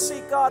 Let's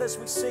seek God as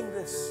we sing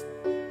this.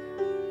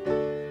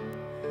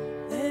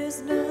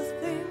 There's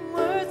nothing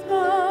worth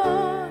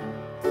more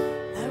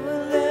that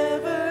will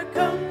ever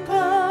come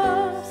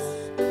close.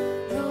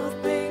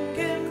 Nothing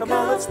can come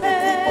on, let's be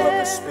people of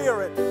the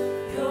Spirit.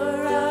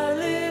 You're our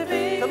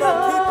living Come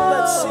on, people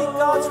that seek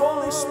God's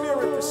Holy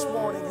Spirit this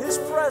morning. His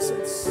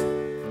presence.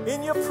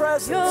 In your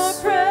presence. Your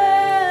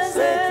presence.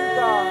 Thank you,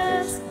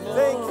 God.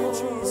 Thank you,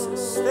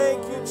 Jesus.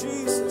 Thank you,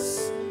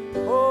 Jesus.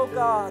 Oh,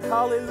 God.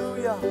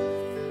 Hallelujah.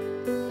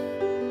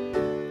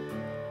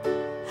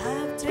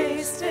 I've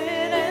tasted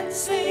and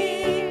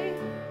seen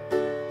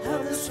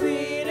of the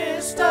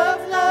sweetest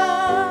of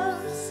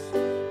loves,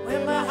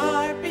 when my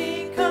heart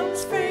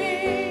becomes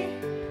free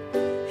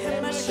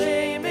and my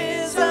shame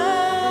is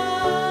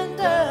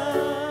undone.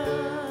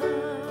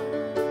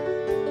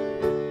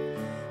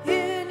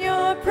 In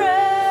your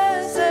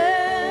presence,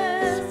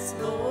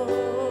 Lord,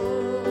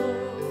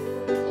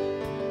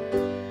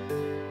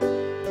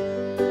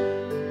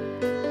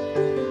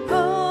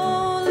 oh,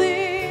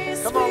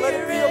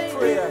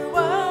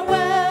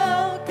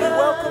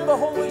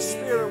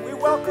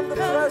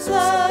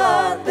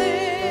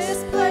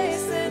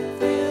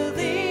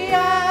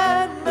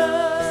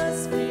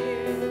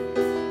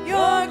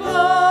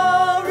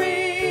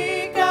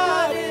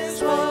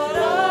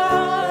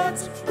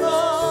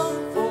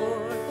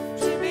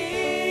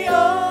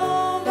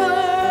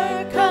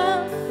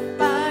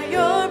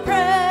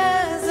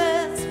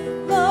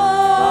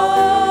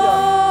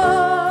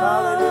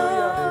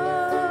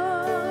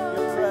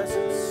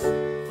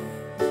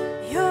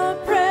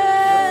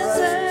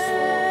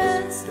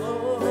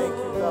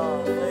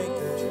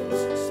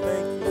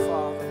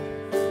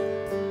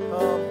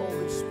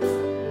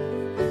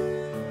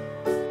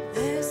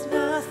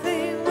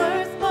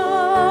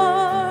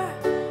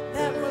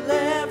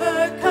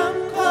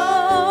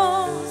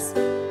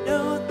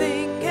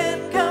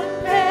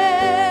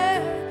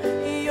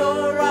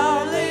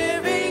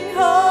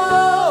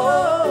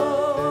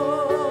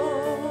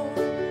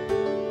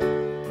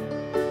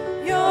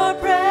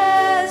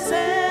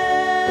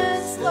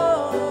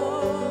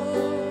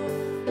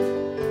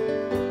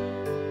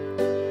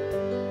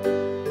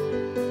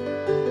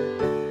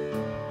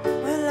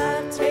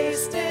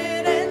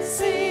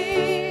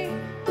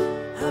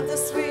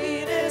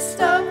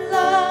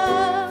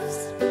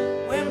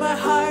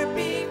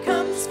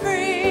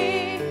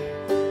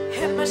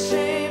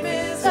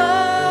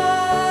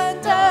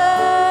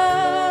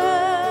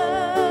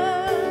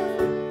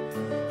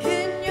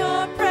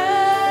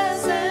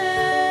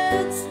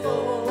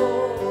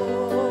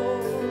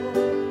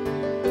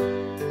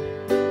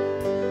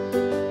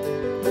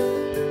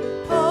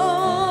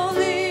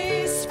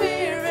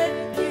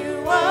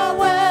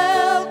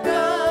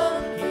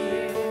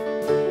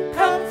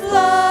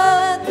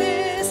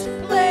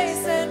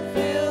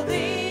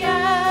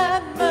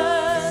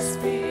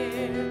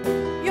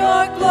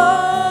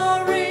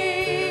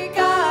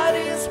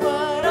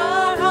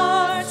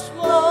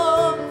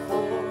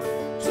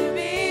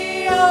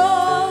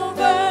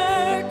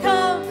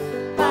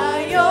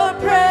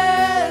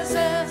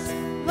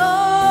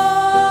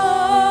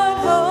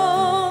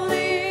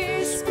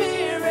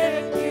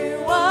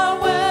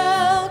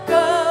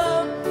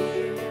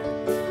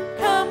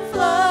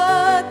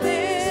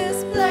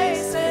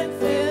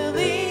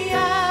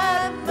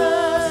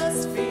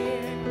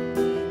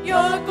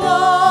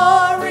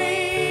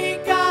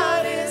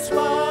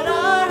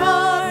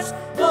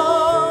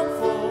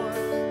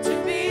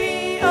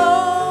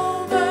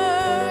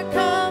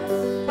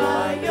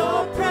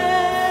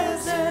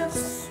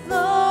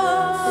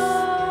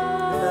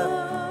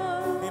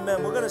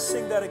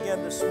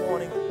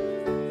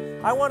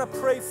 I want to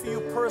pray for you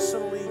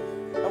personally.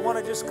 I want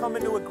to just come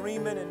into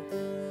agreement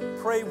and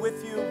pray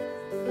with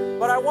you.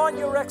 But I want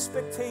your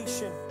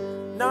expectation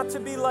not to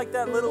be like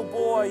that little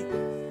boy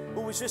who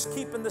was just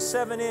keeping the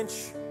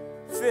 7-inch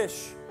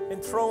fish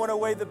and throwing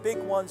away the big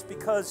ones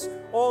because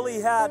all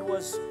he had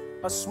was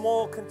a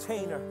small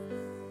container.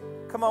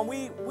 Come on,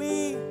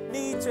 we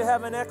need to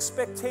have an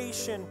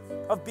expectation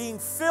of being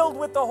filled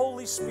with the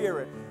Holy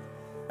Spirit,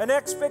 an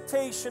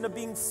expectation of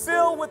being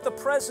filled with the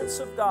presence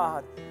of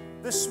God.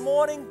 This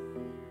morning,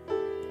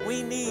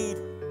 we need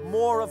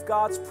more of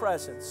God's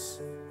presence.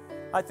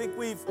 I think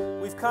we've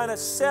kind of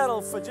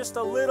settled for just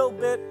a little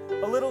bit,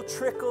 a little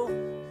trickle,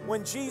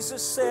 when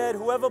Jesus said,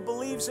 whoever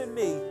believes in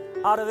me,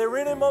 out of their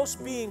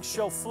innermost being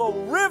shall flow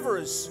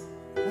rivers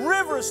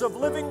of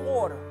living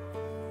water.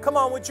 Come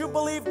on, would you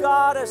believe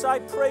God as I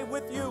pray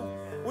with you?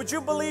 Would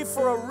you believe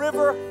for a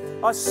river,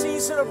 a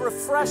season of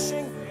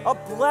refreshing, a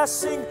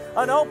blessing,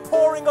 an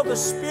outpouring of the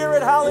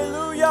Spirit?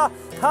 Hallelujah,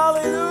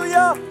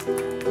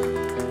 hallelujah.